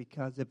this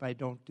because if I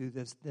don't do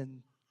this,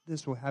 then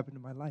this will happen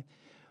in my life.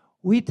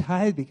 We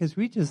tithe because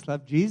we just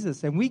love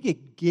Jesus, and we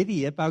get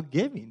giddy about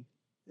giving.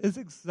 It's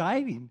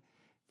exciting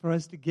for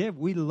us to give.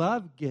 We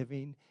love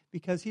giving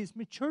because he's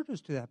matured us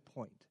to that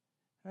point,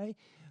 right?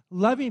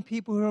 Loving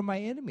people who are my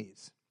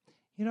enemies.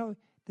 The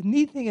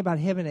neat thing about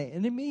having an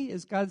enemy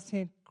is God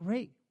saying,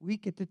 great, we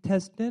get to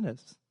test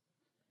Dennis.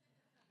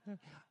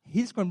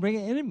 He's going to bring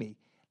an enemy.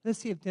 Let's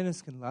see if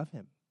Dennis can love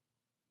him.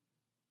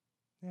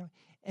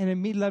 And in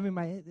me loving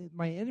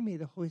my enemy,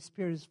 the Holy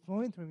Spirit is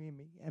flowing through me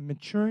and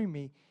maturing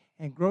me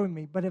and growing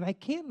me. But if I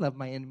can't love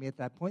my enemy at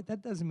that point,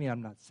 that doesn't mean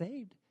I'm not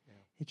saved. Yeah.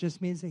 It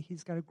just means that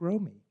he's got to grow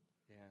me.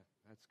 Yeah,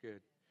 that's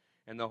good.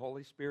 And the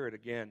Holy Spirit,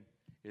 again,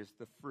 is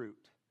the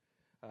fruit,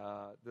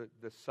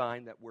 the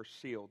sign that we're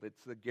sealed.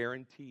 It's the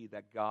guarantee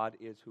that God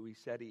is who he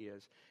said he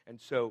is.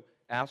 And so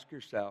ask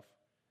yourself,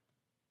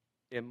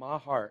 in my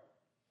heart,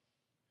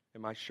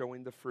 am I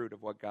showing the fruit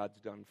of what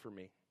God's done for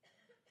me?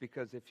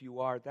 Because if you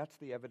are, that's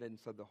the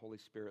evidence of the Holy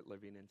Spirit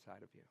living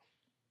inside of you.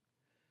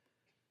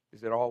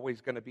 Is it always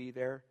going to be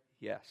there?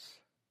 Yes.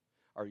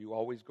 Are you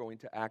always going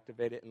to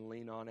activate it and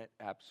lean on it?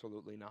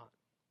 Absolutely not.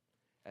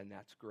 And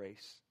that's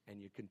grace.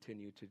 And you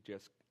continue to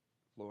just,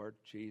 Lord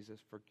Jesus,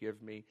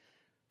 forgive me,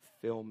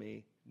 fill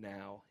me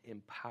now,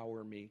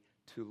 empower me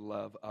to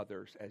love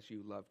others as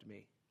you loved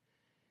me.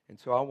 And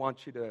so I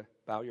want you to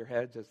bow your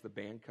heads as the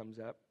band comes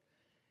up.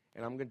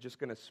 And I'm just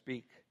going to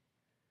speak.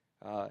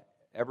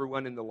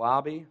 Everyone in the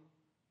lobby,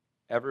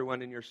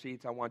 everyone in your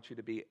seats, I want you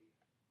to be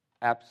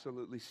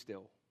absolutely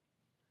still.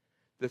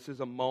 This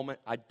is a moment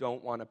I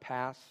don't want to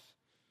pass.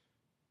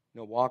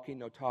 No walking,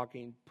 no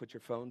talking. Put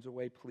your phones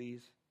away,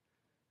 please.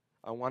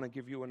 I want to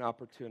give you an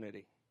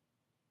opportunity.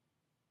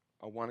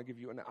 I want to give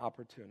you an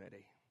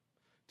opportunity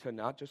to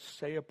not just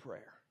say a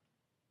prayer,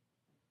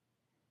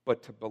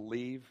 but to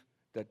believe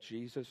that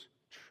Jesus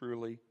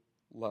truly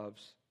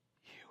loves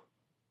you.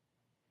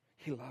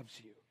 He loves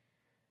you.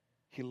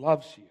 He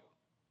loves you.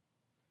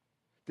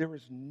 There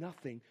is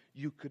nothing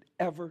you could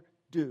ever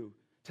do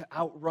to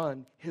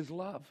outrun his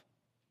love.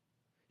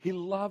 He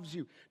loves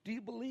you. Do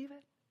you believe it?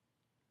 It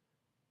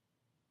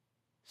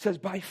says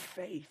by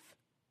faith.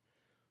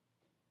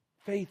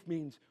 Faith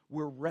means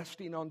we're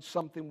resting on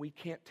something we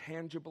can't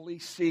tangibly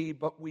see,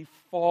 but we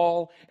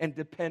fall and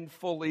depend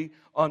fully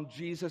on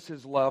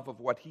Jesus' love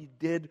of what he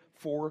did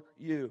for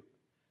you.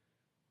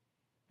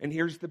 And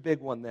here's the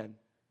big one then.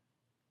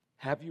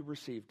 Have you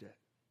received it?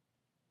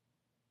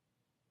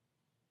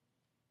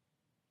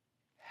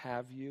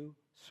 Have you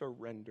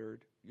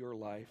surrendered your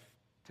life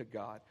to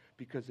God?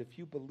 Because if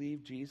you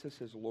believe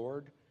Jesus is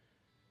Lord,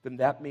 then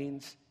that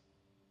means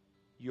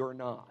you're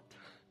not.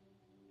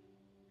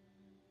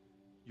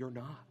 You're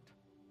not.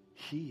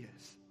 He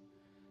is.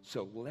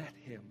 So let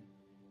him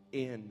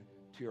in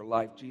to your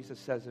life. Jesus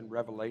says in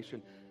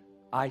Revelation,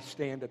 I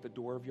stand at the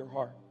door of your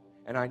heart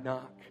and I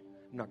knock.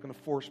 I'm not going to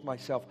force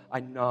myself. I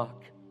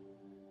knock.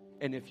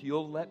 And if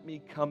you'll let me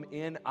come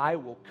in, I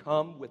will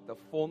come with the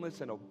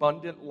fullness and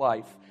abundant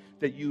life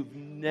that you've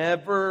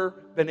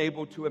never been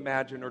able to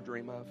imagine or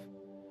dream of.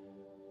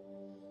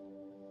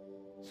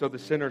 So the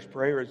sinner's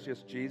prayer is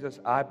just, Jesus,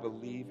 I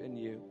believe in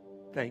you.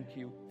 Thank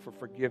you for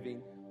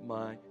forgiving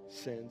my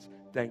sins.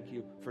 Thank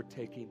you for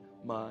taking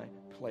my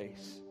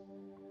place.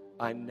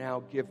 I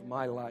now give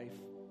my life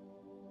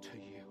to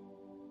you.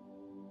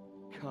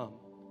 Come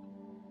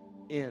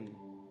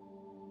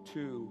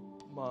into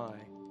my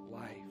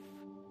life.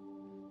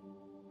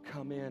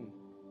 Come in.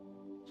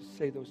 Just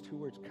say those two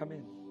words. Come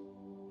in.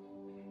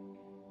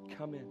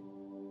 Come in.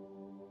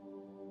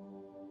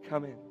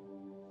 Come in.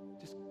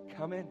 Just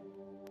come in.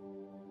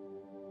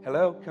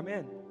 Hello? Come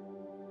in.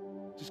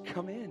 Just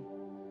come in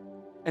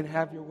and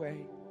have your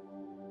way.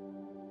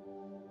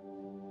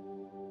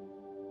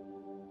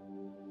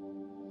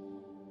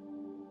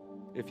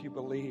 If you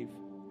believe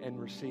and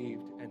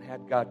received and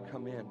had God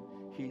come in,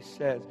 he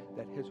says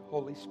that his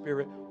Holy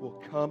Spirit will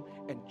come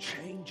and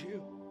change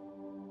you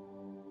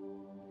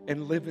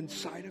and live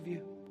inside of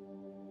you.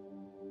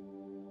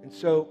 And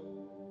so,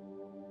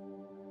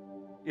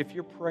 if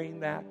you're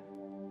praying that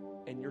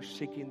and you're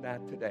seeking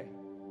that today,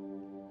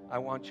 I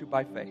want you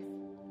by faith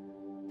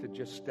to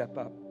just step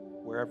up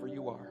wherever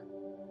you are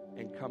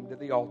and come to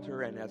the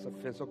altar, and as a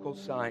physical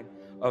sign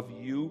of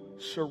you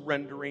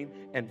surrendering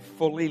and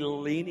fully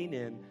leaning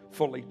in,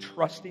 fully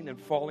trusting and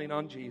falling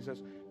on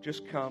Jesus,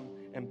 just come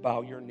and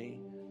bow your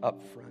knee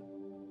up front.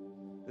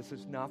 This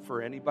is not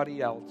for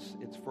anybody else.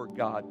 It's for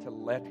God to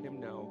let him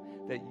know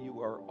that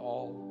you are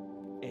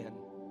all in.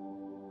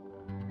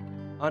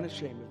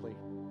 Unashamedly,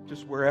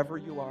 just wherever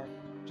you are,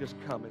 just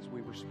come as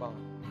we respond.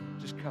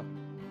 Just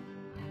come.